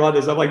 They're on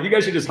this. I'm like, you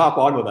guys should just hop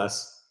on with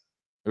us.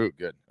 Ooh,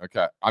 good.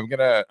 Okay. I'm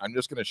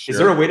just gonna share. Is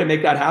there a way to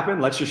make that happen?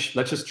 Let's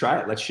just try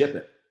it. Let's ship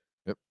it.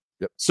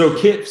 Yep.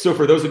 So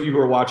for those of you who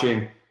are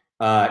watching,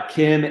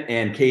 Kim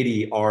and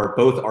Katie are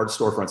both Art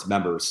Storefronts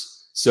members.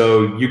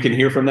 So you can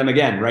hear from them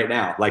again right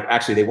now. Like,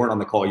 actually, they weren't on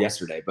the call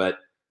yesterday, but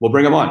we'll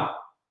bring them on.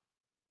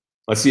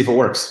 Let's see if it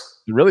works.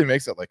 It really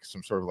makes it like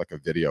some sort of like a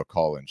video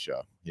call-in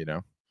show, you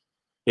know?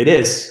 It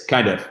is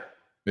kind of.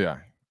 Yeah.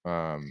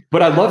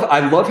 But I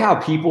love how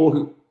people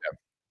who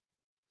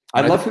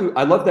I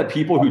love that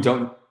people who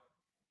don't.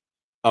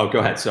 Oh, go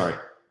ahead. Sorry.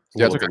 It's a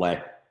little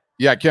delay.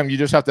 Yeah, Kim, you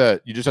just have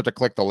to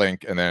click the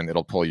link and then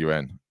it'll pull you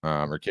in.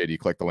 Or Katie,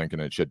 click the link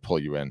and it should pull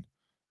you in.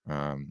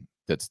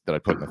 That I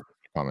put in the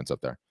comments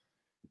up there.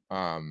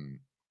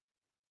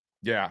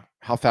 Yeah,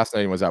 how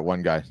fascinating was that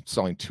one guy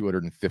selling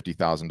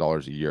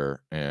 $250,000 a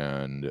year,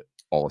 and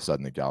all of a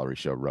sudden the gallery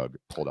show rug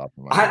pulled out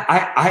from under.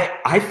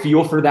 I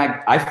feel for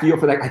that. I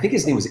think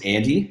his name was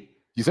Andy.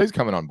 He says he's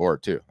coming on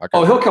board too.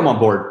 Oh, he'll come on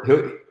board.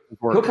 He'll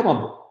come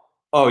on.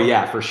 Oh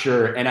yeah, for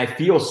sure. And I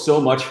feel so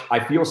much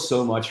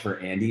for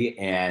Andy,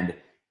 and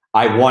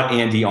I want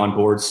Andy on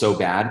board so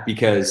bad,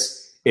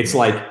 because it's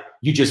like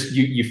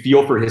you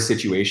feel for his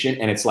situation,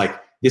 and it's like,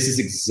 this is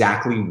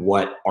exactly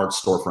what Art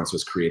Storefronts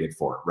was created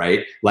for,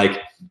 right?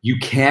 Like, you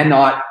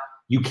cannot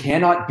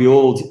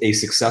build a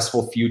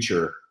successful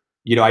future.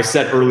 You know, I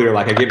said earlier,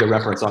 like I gave the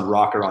reference on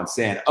rock or on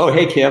sand. Oh,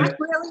 hey Kim.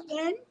 Really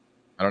in?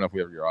 I don't know if we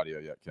have your audio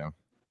yet, Kim.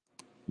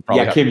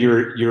 Yeah, Kim,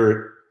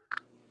 your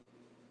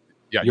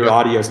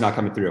audio is not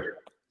coming through.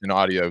 An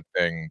audio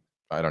thing.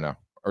 I don't know.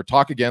 Or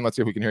talk again. Let's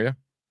see if we can hear you.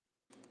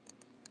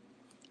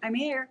 I'm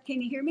here.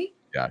 Can you hear me?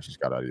 Yeah, she's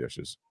got audio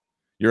issues.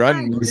 You're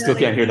on. We still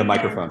can't hear the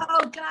microphone.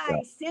 Oh,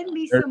 guys, send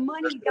me some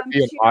money. There's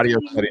be an audio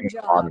setting at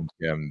the bottom,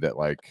 Kim, that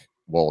like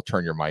will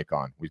turn your mic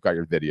on. We've got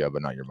your video,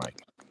 but not your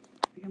mic.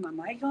 You got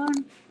my mic on?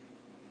 It's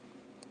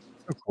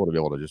so cool to be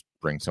able to just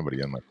bring somebody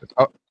in like this.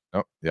 Oh,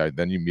 yeah.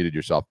 Then you muted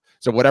yourself.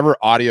 So whatever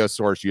audio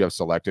source you have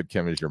selected,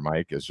 Kim, as your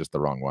mic is just the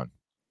wrong one.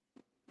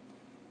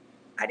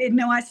 I didn't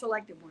know I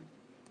selected one.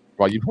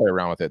 While you play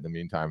around with it, in the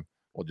meantime,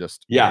 we'll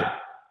just we'll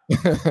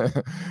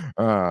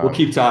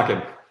keep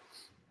talking.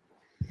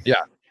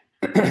 Yeah.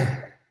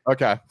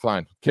 Okay,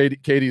 fine.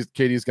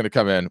 Katie's gonna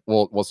come in.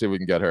 We'll see if we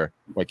can get her.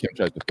 Like Kim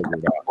tries to figure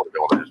it out. We'll be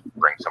able to just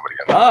bring somebody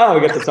in. Oh,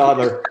 we got the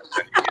toddler.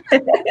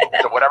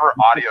 So whatever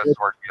audio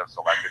source you have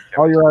selected,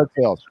 Kim, all your art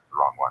sales, the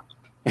wrong one.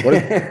 What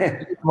is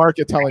the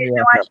market telling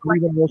you?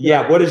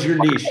 Yeah, what is your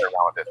niche?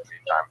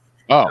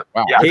 Oh,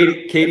 wow. Yeah.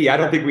 Katie, I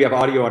don't think we have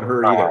audio on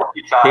her either.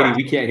 Katie,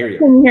 we can't hear you.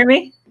 Can you hear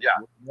me? Yeah.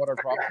 What are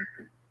problems?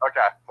 Okay,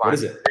 fine. What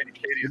is it?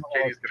 Katie's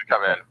gonna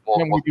come in.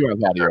 We do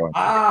have audio.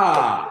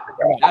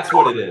 That's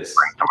what it is.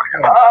 We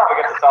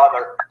got the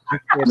toddler. Can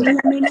you hear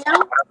me now?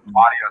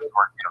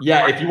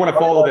 Yeah, if you want to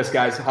follow this,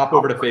 guys, hop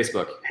over to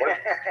Facebook.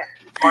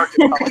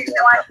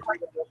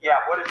 Yeah,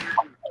 what is your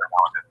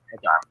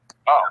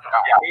Oh,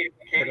 yeah.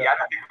 Katie, I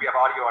don't think we have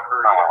audio on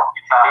her either.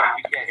 Katie,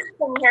 we can't hear you.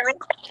 Can you hear me?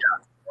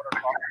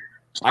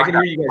 I can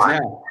hear you guys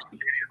now.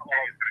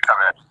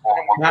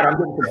 Matt, I'm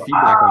getting some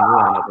feedback on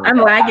your end. I'm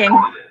lagging.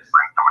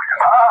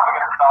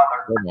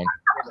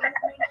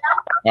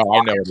 Oh,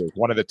 I know it is.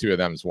 One of the two of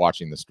them is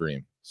watching the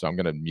stream. So I'm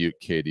going to mute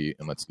Katie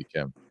and let's see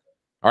Kim.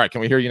 All right.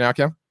 Can we hear you now,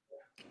 Kim?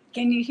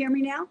 Can you hear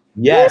me now?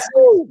 Yes.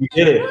 You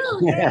did it.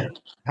 Yeah.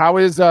 How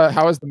is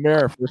the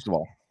mayor, first of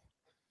all?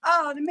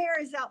 Oh, the mayor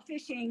is out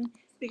fishing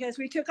because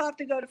we took off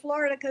to go to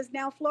Florida because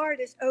now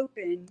Florida's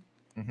open.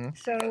 Mm-hmm.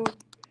 So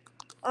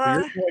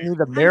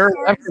the mayor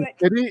left the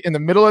city in the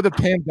middle of the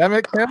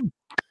pandemic, Kim?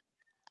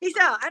 He's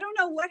out. I don't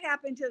know what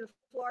happened to the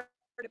Florida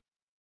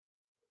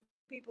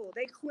people.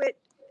 They quit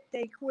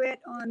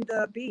on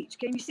the beach.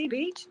 Can you see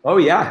beach? Oh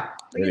yeah.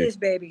 Look at this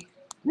baby.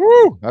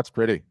 Woo! That's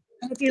pretty.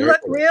 And if you look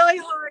really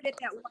hard at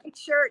that white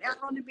shirt out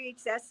on the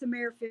beach, that's the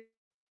mayor fish.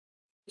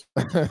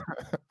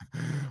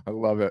 I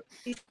love it.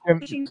 He's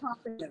fishing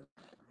confident.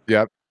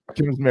 Yep.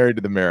 Kim's married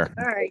to the mayor.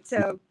 All right,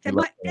 so to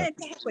heck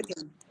with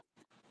him.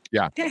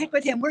 Yeah. To heck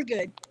with him. We're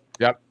good.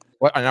 Yep.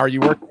 What? And are you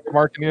working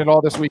marketing at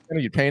all this weekend?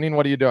 Are you painting?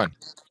 What are you doing?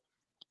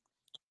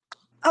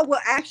 Oh,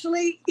 well,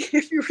 actually,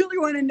 if you really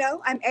want to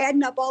know, I'm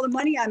adding up all the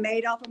money I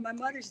made off of my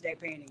Mother's Day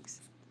paintings.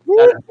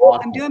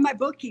 Awesome. I'm doing my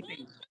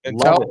bookkeeping. And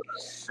tell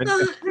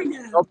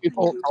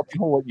people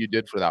know. what you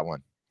did for that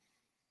one.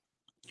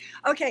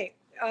 Okay.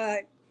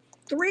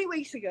 3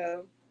 weeks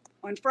ago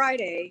on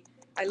Friday,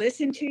 I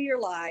listened to your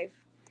live,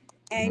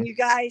 and you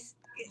guys,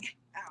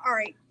 all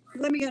right,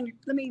 let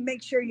me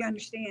make sure you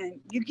understand.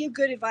 You give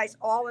good advice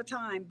all the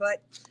time,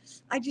 but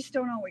I just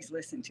don't always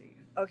listen to you.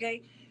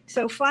 Okay.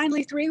 So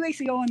finally, 3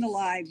 weeks ago on the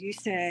live, you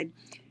said,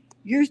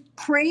 you're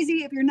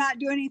crazy if you're not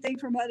doing anything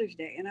for Mother's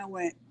Day. And I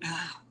went,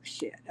 oh,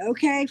 shit.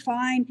 Okay,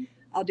 fine.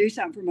 I'll do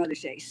something for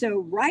Mother's Day.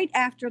 So right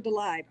after the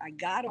live, I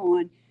got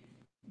on,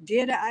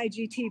 did an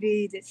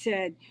IGTV that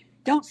said,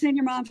 don't send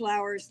your mom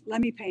flowers.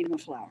 Let me paint them a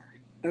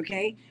flower.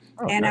 Okay.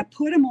 Okay. And I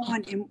put them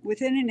on, and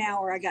within an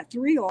hour, I got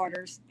 3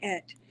 orders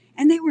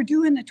and they were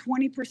doing the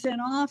 20%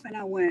 off. And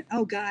I went,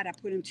 oh God, I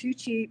put them too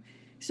cheap.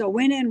 So I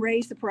went in,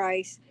 raised the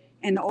price,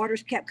 and the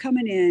orders kept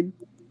coming in.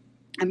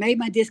 I made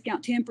my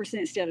discount 10%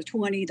 instead of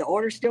 20. The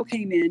order still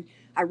came in.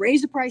 I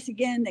raised the price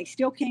again. They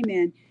still came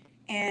in.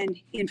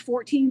 And in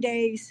 14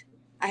 days,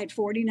 I had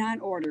 49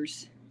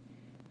 orders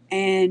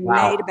and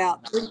made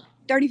about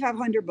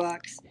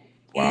 $3,500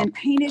 and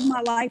painted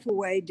my life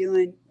away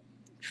doing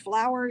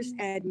flowers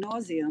ad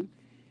nauseum.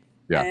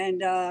 Yeah. And,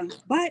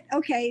 but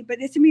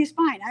it's, I mean, it's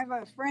fine. I have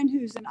a friend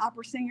who's an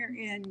opera singer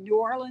in New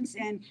Orleans,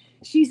 and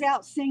she's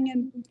out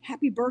singing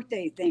happy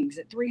birthday things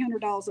at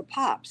 $300 a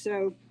pop.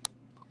 So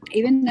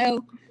even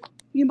though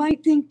you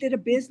might think that a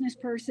business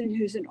person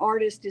who's an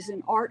artist is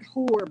an art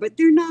whore, but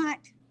they're not.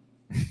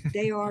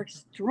 They are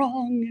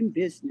strong in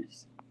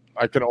business.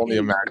 I can only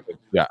imagine.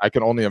 Yeah, I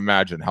can only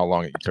imagine how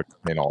long it took to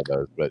paint all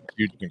those. But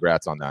huge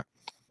congrats on that.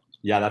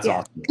 Yeah, that's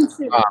awesome.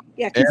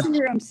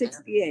 Consider I'm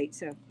 68.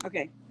 So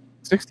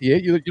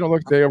 68. You don't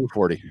look a day over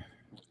 40.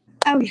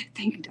 Oh yeah,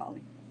 thank you,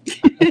 darling.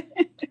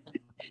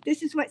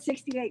 This is what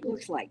 68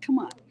 looks like. Come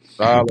on.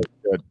 It looks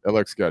good. It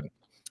looks good.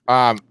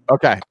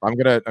 Okay, I'm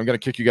gonna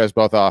kick you guys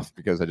both off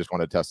because I just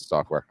want to test the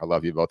software. I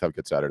love you both. Have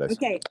good Saturdays.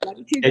 Okay, love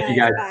you too,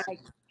 guys. Bye.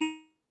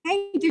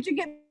 Hey, did you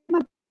get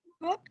my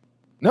book?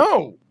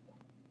 No.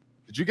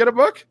 Did you get a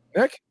book,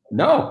 Nick?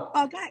 No.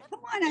 Oh God,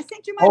 come on! I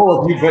sent you my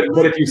book.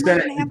 But if you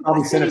sent it, you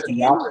probably sent it to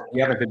the office. We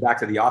haven't been back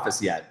to the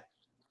office yet.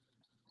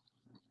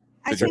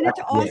 I sent it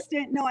to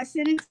Austin. No, I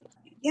sent it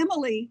to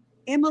Emily.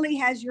 Emily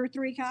has your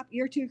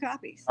two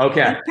copies.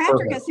 Okay. And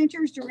Patrick, I sent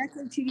yours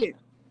directly to you.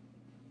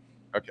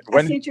 Okay.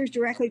 I sent yours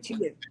directly to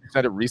you. You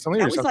sent it recently?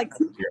 That was like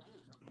 2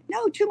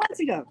 months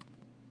ago.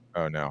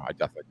 Oh no, I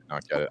definitely did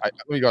not get it.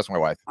 Let me go ask my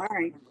wife. All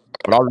right.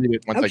 But I'll read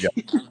it once I get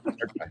it.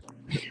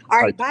 Okay. All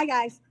right. Bye,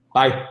 guys.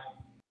 Bye.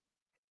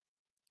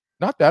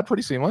 Not bad.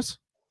 Pretty seamless.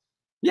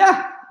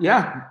 Yeah. You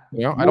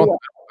know, I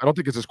don't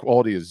think it's as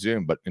quality as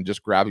Zoom, but in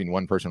just grabbing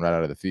one person right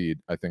out of the feed,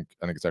 I think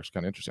it's actually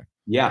kind of interesting.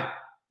 Yeah.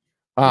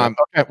 Okay.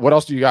 What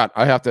else do you got?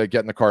 I have to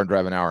get in the car and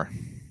drive an hour.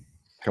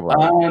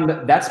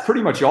 That's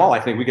pretty much all. I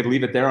think we could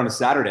leave it there on a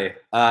Saturday.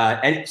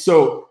 And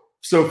so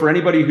for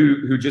anybody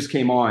who just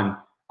came on,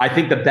 I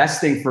think the best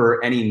thing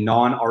for any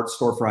non-Art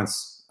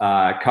Storefronts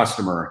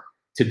customer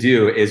to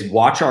do is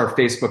watch our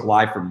Facebook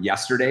Live from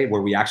yesterday,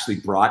 where we actually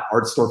brought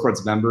Art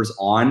Storefronts members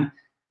on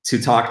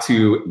to talk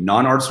to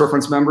non-Art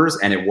Storefronts members,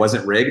 and it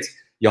wasn't rigged.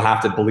 You'll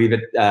have to believe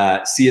it,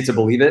 see it to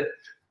believe it.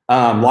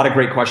 A lot of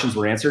great questions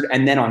were answered.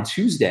 And then on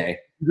Tuesday,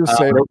 just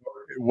say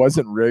it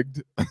wasn't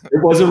rigged.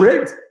 It wasn't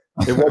rigged.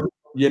 It wasn't.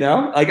 You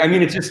know, like, I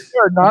mean, it's just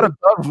we're not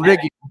above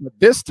rigging, but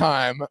this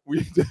time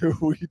we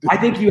do. I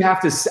think you have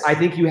to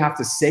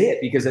say it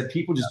because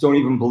people just don't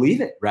even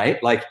believe it,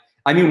 right? Like,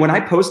 I mean, when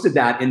I posted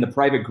that in the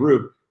private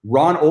group,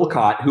 Ron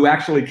Olcott, who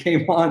actually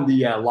came on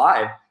the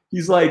live,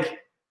 he's like,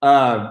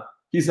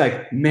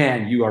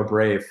 man, you are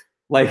brave.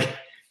 Like,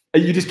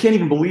 you just can't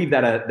even believe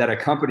that a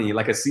company,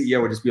 like a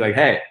CEO, would just be like,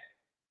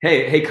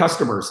 hey,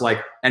 customers, like,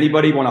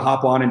 anybody want to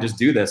hop on and just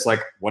do this?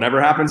 Like,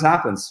 whatever happens,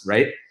 happens,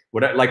 right?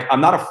 Like,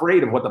 I'm not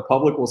afraid of what the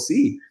public will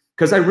see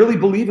because I really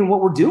believe in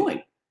what we're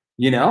doing.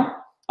 You know,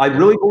 I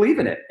really believe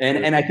in it.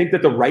 And I think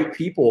that the right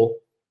people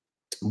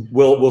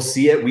will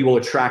see it. We will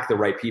attract the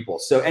right people.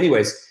 So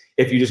anyways,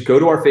 if you just go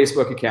to our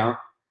Facebook account,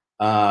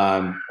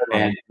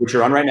 and which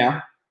you're on right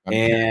now,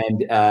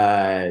 and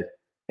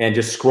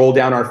just scroll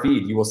down our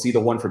feed, you will see the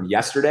one from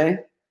yesterday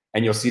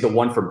and you'll see the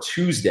one from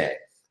Tuesday.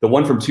 The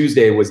one from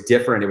Tuesday was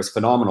different. It was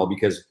phenomenal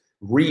because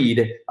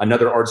Reed,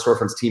 another Art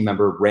Storefronts team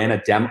member, ran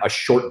a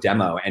short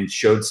demo and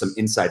showed some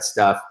inside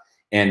stuff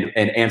and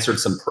answered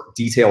some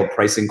detailed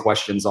pricing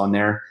questions on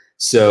there.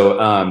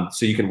 So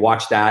you can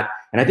watch that.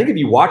 And I think if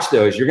you watch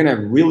those, you're gonna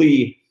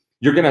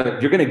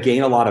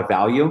gain a lot of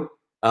value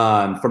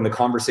from the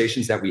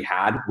conversations that we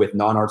had with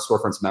non-Art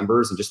Storefronts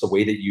members and just the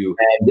way that you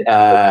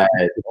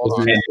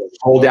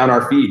scroll down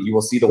our feed. You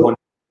will see the one.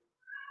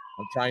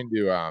 I'm trying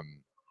to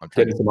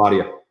getting some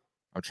audio.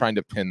 I'm trying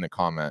to pin the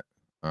comment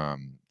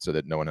so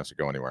that no one has to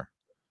go anywhere.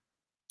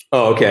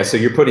 Oh, okay. So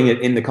you're putting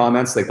it in the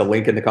comments, like the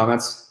link in the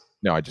comments?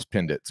 No, I just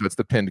pinned it. So it's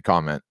the pinned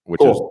comment,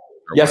 which is.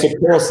 Yeah, so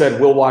Carol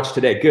said, we'll watch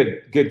today.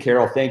 Good,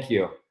 Carol. Thank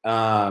you.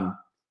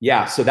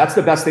 Yeah, so that's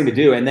the best thing to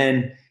do. And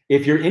then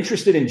if you're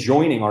interested in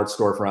joining Art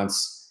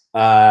Storefronts,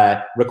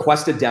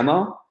 request a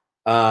demo.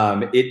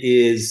 It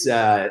is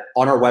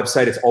on our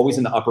website. It's always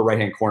in the upper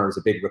right-hand corner. There's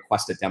a big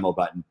request a demo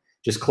button.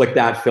 Just click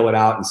that, fill it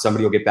out, and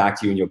somebody will get back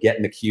to you and you'll get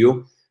in the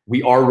queue.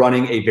 We are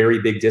running a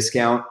very big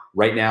discount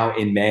right now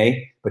in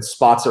May, but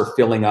spots are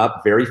filling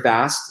up very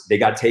fast. They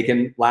got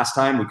taken last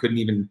time. We couldn't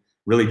even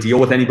really deal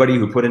with anybody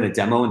who put in a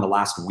demo in the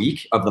last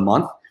week of the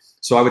month.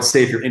 So I would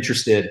say if you're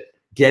interested,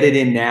 get it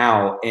in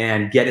now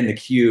and get in the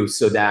queue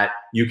so that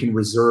you can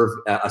reserve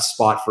a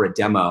spot for a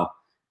demo.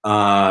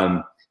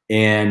 But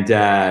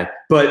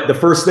the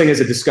first thing is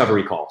a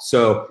discovery call.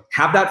 So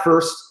have that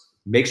first,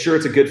 make sure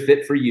it's a good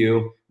fit for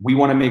you. We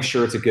want to make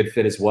sure it's a good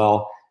fit as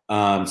well.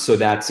 So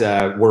that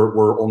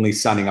we're only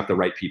signing up the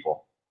right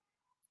people.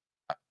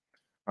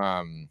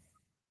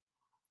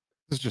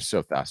 This is just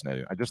so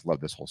fascinating. I just love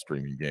this whole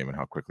streaming game and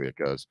how quickly it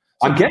goes.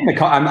 So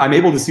I'm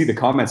able to see the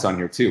comments on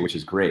here too, which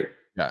is great.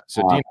 Yeah.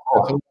 So Dina,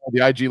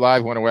 the IG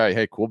live went away.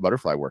 Hey, cool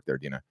butterfly work there,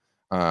 Dina.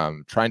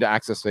 Trying to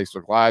access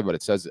Facebook Live, but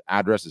it says the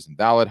address is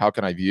invalid. How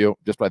can I view?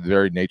 Just by the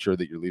very nature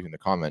that you're leaving the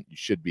comment, you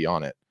should be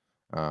on it.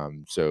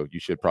 So you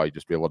should probably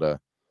just be able to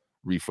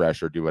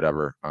refresh or do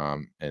whatever,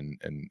 and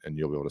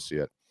you'll be able to see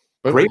it.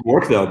 But great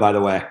work, though, by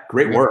the way.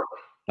 Great work.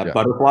 That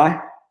butterfly.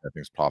 That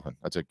thing's popping.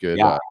 That's a good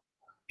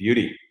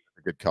beauty.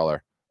 A good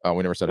color.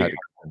 We never said hi to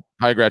Gretchen.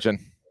 Hi,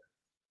 Gretchen.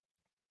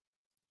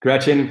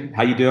 Gretchen,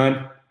 how you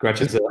doing?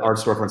 Gretchen's an Art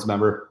Storefronts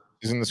member.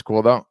 Isn't this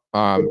cool though?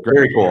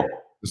 Very cool.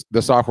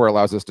 The software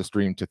allows us to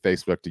stream to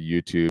Facebook, to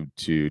YouTube,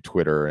 to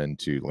Twitter, and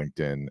to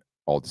LinkedIn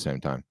all at the same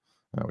time,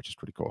 which is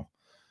pretty cool.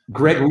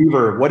 Greg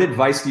Weaver, what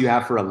advice do you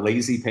have for a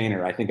lazy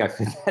painter? I think I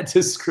fit that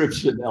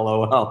description.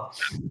 LOL.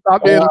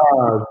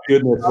 Oh,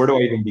 goodness, where do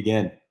I even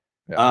begin?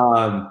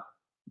 Yeah.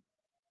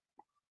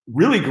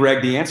 Really,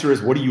 Greg, the answer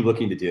is, what are you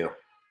looking to do?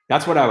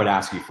 That's what I would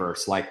ask you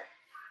first. Like,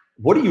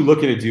 what are you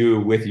looking to do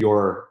with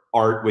your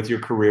art, with your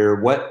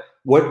career? What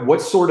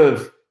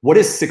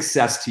is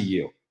success to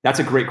you? That's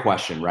a great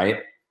question, right?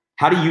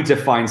 How do you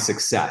define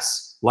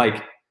success?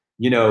 Like,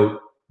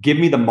 give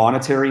me the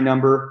monetary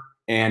number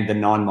and the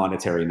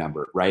non-monetary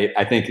number, right?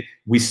 I think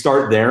we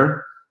start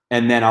there,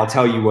 and then I'll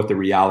tell you what the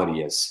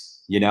reality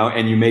is,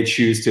 and you may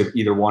choose to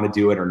either want to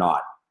do it or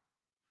not.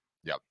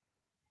 Yep.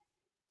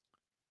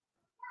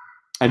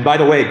 And by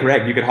the way,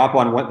 Greg, you could hop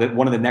on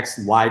one of the next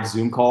live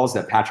Zoom calls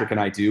that Patrick and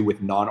I do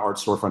with non-Art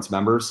Storefronts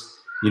members.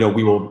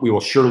 We will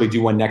surely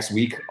do one next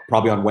week,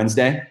 probably on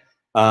Wednesday.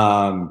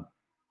 And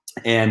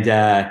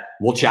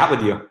we'll chat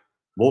with you.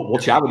 We'll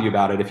chat with you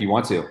about it if you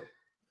want to.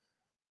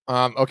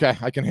 Okay,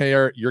 I can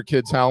hear your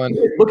kids howling.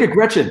 Look at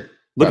Gretchen.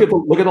 Look at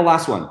the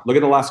last one. Look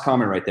at the last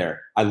comment right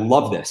there. I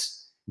love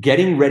this.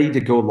 Getting ready to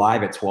go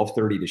live at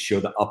 12:30 to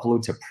show the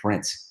upload to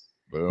print.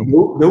 Boom.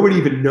 Nobody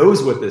even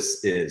knows what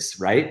this is,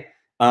 right?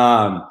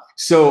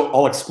 So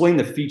I'll explain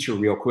the feature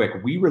real quick.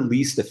 We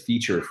released a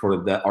feature for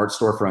the Art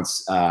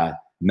Storefronts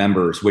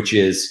members, which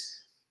is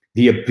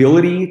the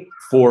ability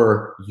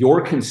for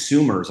your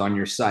consumers on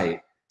your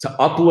site to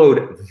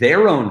upload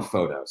their own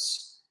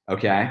photos.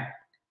 Okay.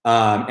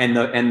 And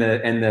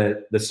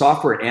the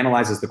software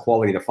analyzes the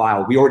quality of the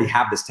file. We already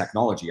have this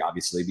technology,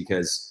 obviously,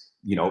 because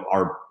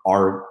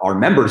our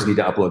members need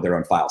to upload their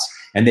own files,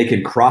 and they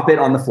can crop it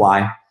on the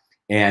fly,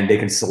 and they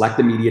can select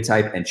the media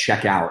type and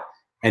check out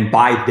and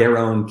buy their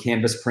own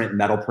canvas print,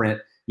 metal print,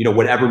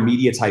 whatever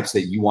media types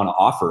that you want to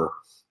offer,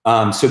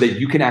 so that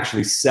you can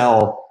actually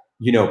sell,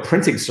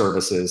 printing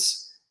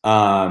services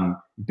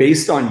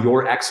based on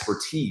your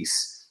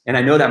expertise. And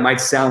I know that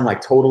might sound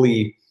like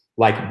totally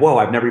like, whoa,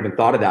 I've never even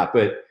thought of that,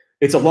 but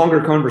it's a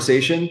longer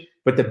conversation.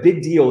 But the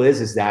big deal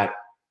is that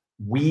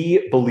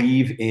we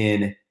believe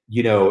in,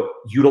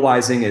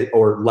 utilizing it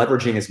or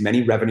leveraging as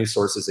many revenue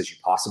sources as you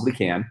possibly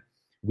can.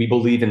 We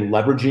believe in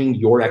leveraging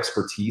your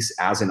expertise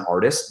as an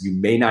artist. You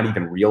may not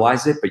even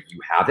realize it, but you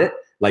have it.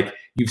 Like,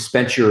 you've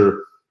spent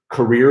your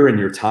career and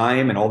your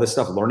time and all this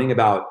stuff learning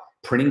about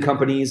printing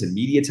companies and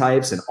media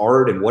types and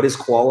art and what is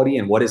quality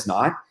and what is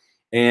not.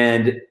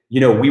 And,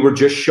 we were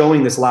just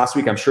showing this last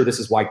week. I'm sure this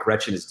is why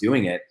Gretchen is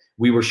doing it.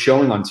 We were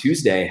showing on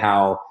Tuesday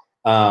how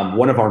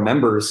one of our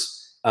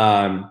members,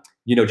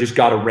 just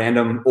got a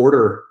random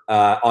order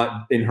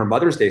in her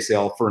Mother's Day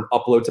sale for an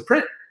upload to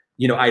print,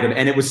 item.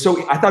 And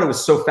I thought it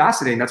was so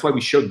fascinating. That's why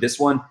we showed this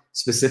one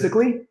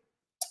specifically,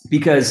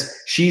 because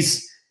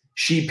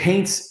she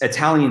paints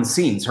Italian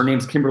scenes. Her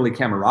name's Kimberly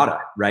Camerata,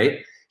 right?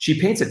 She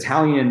paints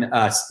Italian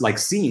like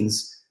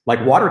scenes, like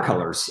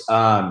watercolors.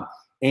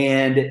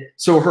 And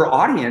so her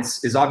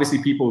audience is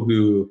obviously people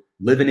who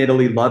live in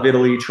Italy, love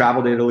Italy,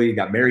 traveled to Italy,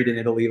 got married in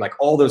Italy, like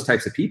all those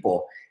types of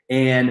people.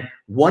 And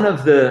one of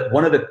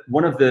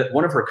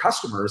her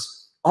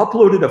customers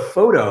uploaded a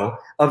photo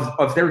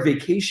of their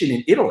vacation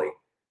in Italy,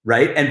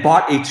 right? And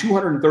bought a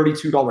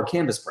 $232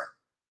 canvas print,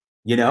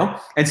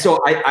 And so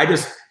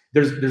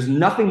there's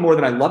nothing more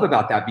that I love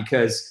about that,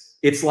 because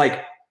it's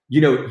like,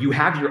 you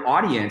have your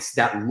audience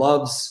that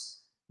loves,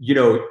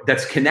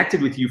 that's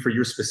connected with you for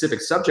your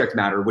specific subject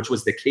matter, which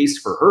was the case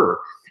for her.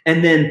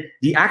 And then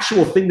the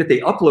actual thing that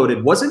they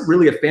uploaded wasn't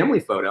really a family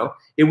photo.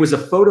 It was a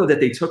photo that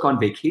they took on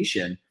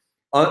vacation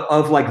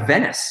of like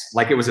Venice,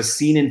 like it was a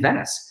scene in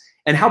Venice.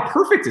 And how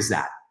perfect is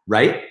that,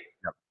 right?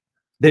 Yep.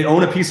 They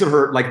own a piece of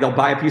her, like they'll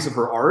buy a piece of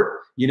her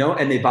art,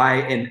 and they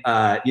buy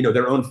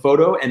their own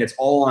photo, and it's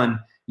all on,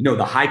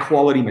 the high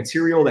quality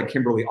material that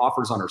Kimberly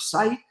offers on her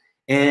site.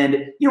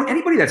 And,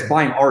 anybody that's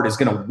buying art is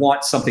going to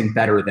want something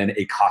better than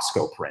a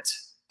Costco print.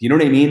 Do you know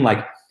what I mean?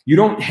 Like, you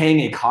don't hang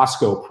a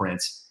Costco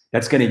print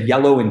that's going to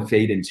yellow and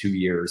fade in 2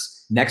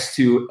 years next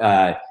to,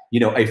 a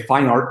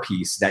fine art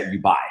piece that you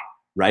buy,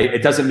 right?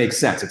 It doesn't make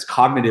sense. It's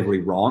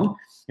cognitively wrong.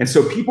 And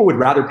so people would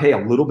rather pay a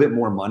little bit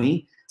more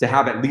money to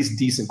have at least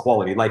decent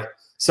quality. Like,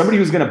 somebody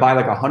who's going to buy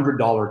like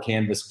 $100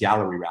 canvas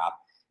gallery wrap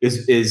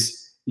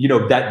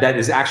that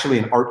is actually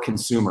an art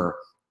consumer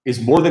is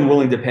more than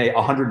willing to pay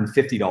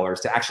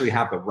 $150 to actually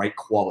have the right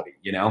quality,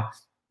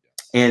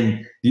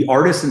 And the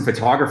artist and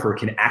photographer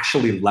can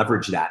actually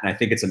leverage that. And I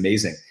think it's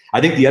amazing.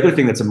 I think the other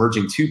thing that's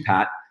emerging too,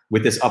 Pat,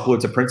 with this upload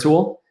to print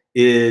tool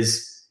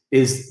is,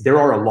 is there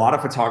are a lot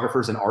of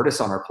photographers and artists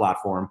on our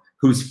platform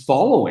whose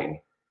following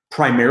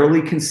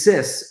primarily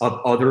consists of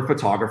other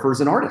photographers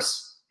and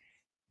artists.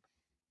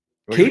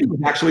 Katie was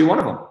actually one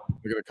of them.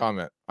 Look at the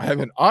comment. I have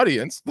an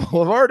audience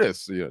full of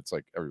artists. Yeah, it's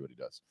like everybody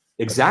does.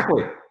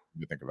 Exactly.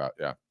 You think about,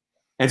 yeah.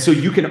 And so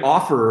you can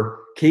offer,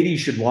 Katie, you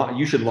should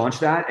launch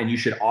that, and you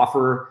should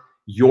offer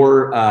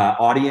your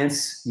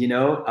audience, you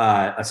know,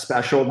 a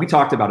special. We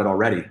talked about it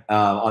already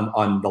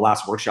on the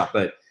last workshop,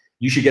 but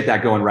you should get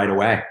that going right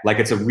away. Like,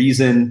 it's a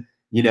reason,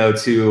 you know,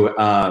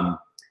 to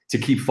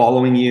keep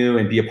following you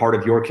and be a part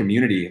of your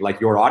community, like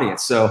your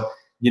audience. So,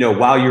 you know,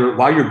 while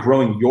you're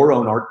growing your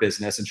own art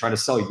business and trying to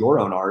sell your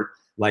own art,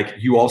 like,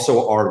 you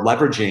also are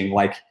leveraging,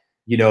 like,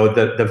 you know,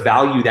 the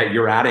value that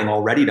you're adding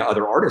already to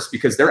other artists,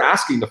 because they're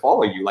asking to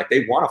follow you, like,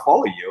 they want to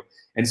follow you.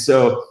 And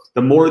so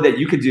the more that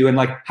you could do, and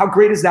like, how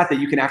great is that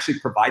you can actually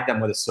provide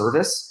them with a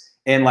service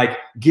and like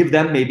give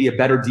them maybe a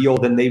better deal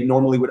than they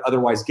normally would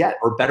otherwise get,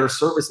 or better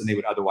service than they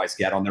would otherwise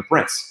get on their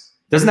prints.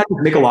 Doesn't that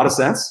make a lot of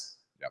sense?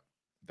 Yep,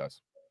 it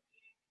does.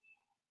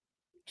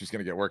 Just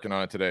gonna get working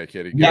on it today,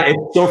 Katie. Yeah,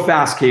 it's so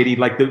fast, Katie.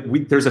 Like,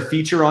 there's a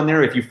feature on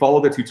there. If you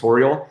follow the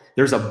tutorial,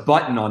 there's a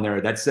button on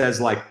there that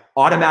says like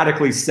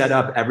automatically set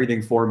up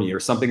everything for me or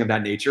something of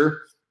that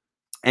nature.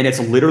 And it's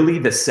literally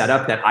the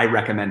setup that I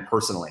recommend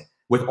personally,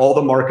 with all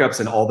the markups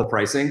and all the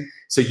pricing.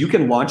 So you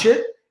can launch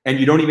it and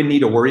you don't even need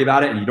to worry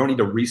about it, and you don't need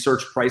to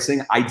research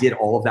pricing. I did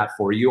all of that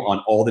for you on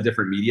all the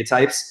different media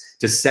types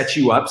to set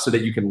you up so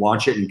that you can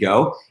launch it and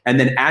go. And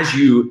then as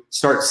you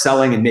start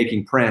selling and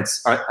making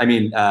prints,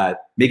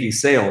 making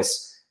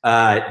sales,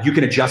 you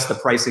can adjust the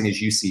pricing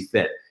as you see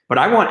fit. But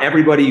I want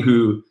everybody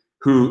who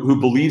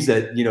believes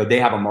that, you know,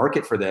 they have a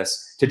market for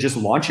this to just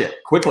launch it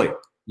quickly,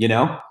 you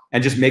know,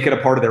 and just make it a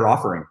part of their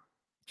offering.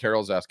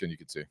 Carol's asking, you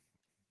could see.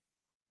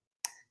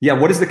 Yeah,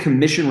 what is the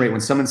commission rate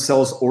when someone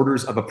sells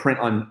orders of a print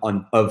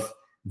of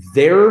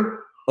their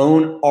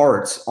own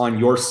art on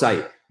your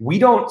site? We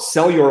don't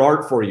sell your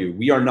art for you.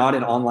 We are not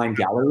an online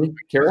gallery,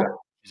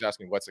 Carol. She's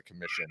asking, what's a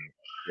commission?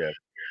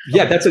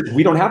 Yeah,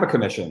 we don't have a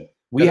commission.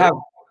 We have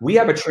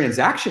a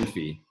transaction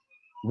fee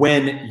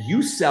when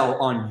you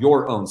sell on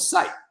your own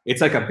site. It's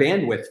like a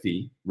bandwidth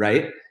fee,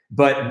 right?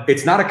 But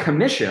it's not a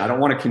commission. I don't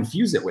want to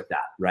confuse it with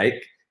that, right?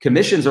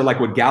 Commissions are like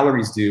what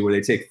galleries do, where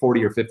they take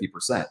 40 or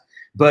 50%.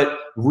 But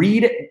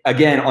Reed,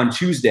 again, on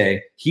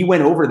Tuesday, he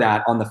went over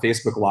that on the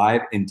Facebook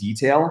Live in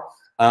detail.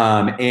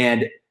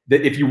 And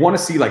if you want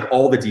to see like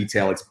all the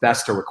detail, it's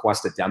best to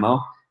request a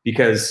demo,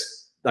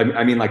 because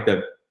I mean, like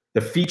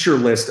the feature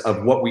list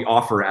of what we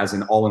offer as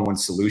an all-in-one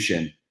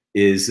solution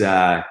is, you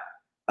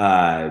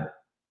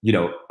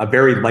know, a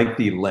very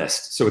lengthy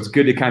list. So it's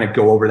good to kind of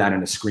go over that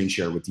in a screen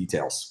share with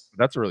details.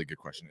 That's a really good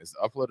question. Is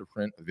the uploaded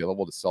print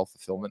available to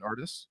self-fulfillment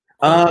artists?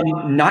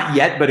 Not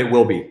yet, but it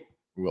will be. It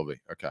will be.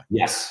 Okay.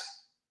 Yes.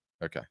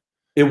 Okay.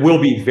 It will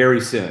be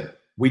very soon.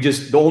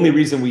 The only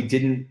reason we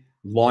didn't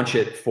launch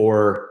it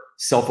for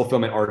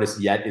self-fulfillment artists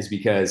yet is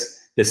because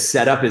the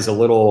setup is a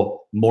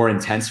little more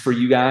intense for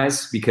you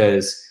guys,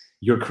 because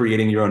you're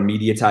creating your own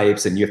media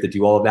types and you have to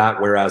do all of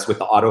that. Whereas with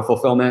the auto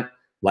fulfillment,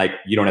 like,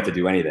 you don't have to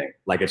do anything.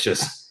 Like, it's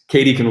just,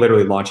 Katie can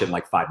literally launch it in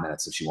like 5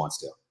 minutes if she wants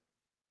to.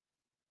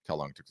 How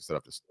long it took to set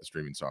up the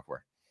streaming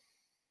software?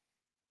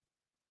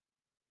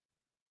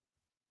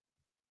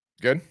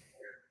 Good?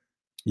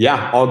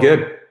 Yeah, all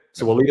good.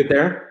 So we'll leave it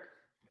there.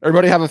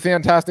 Everybody have a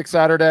fantastic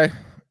Saturday.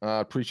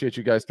 Appreciate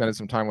you guys spending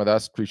some time with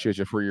us. Appreciate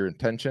you for your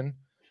attention,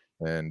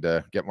 and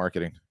get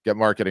marketing. Get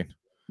marketing.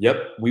 Yep.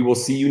 We will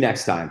see you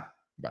next time.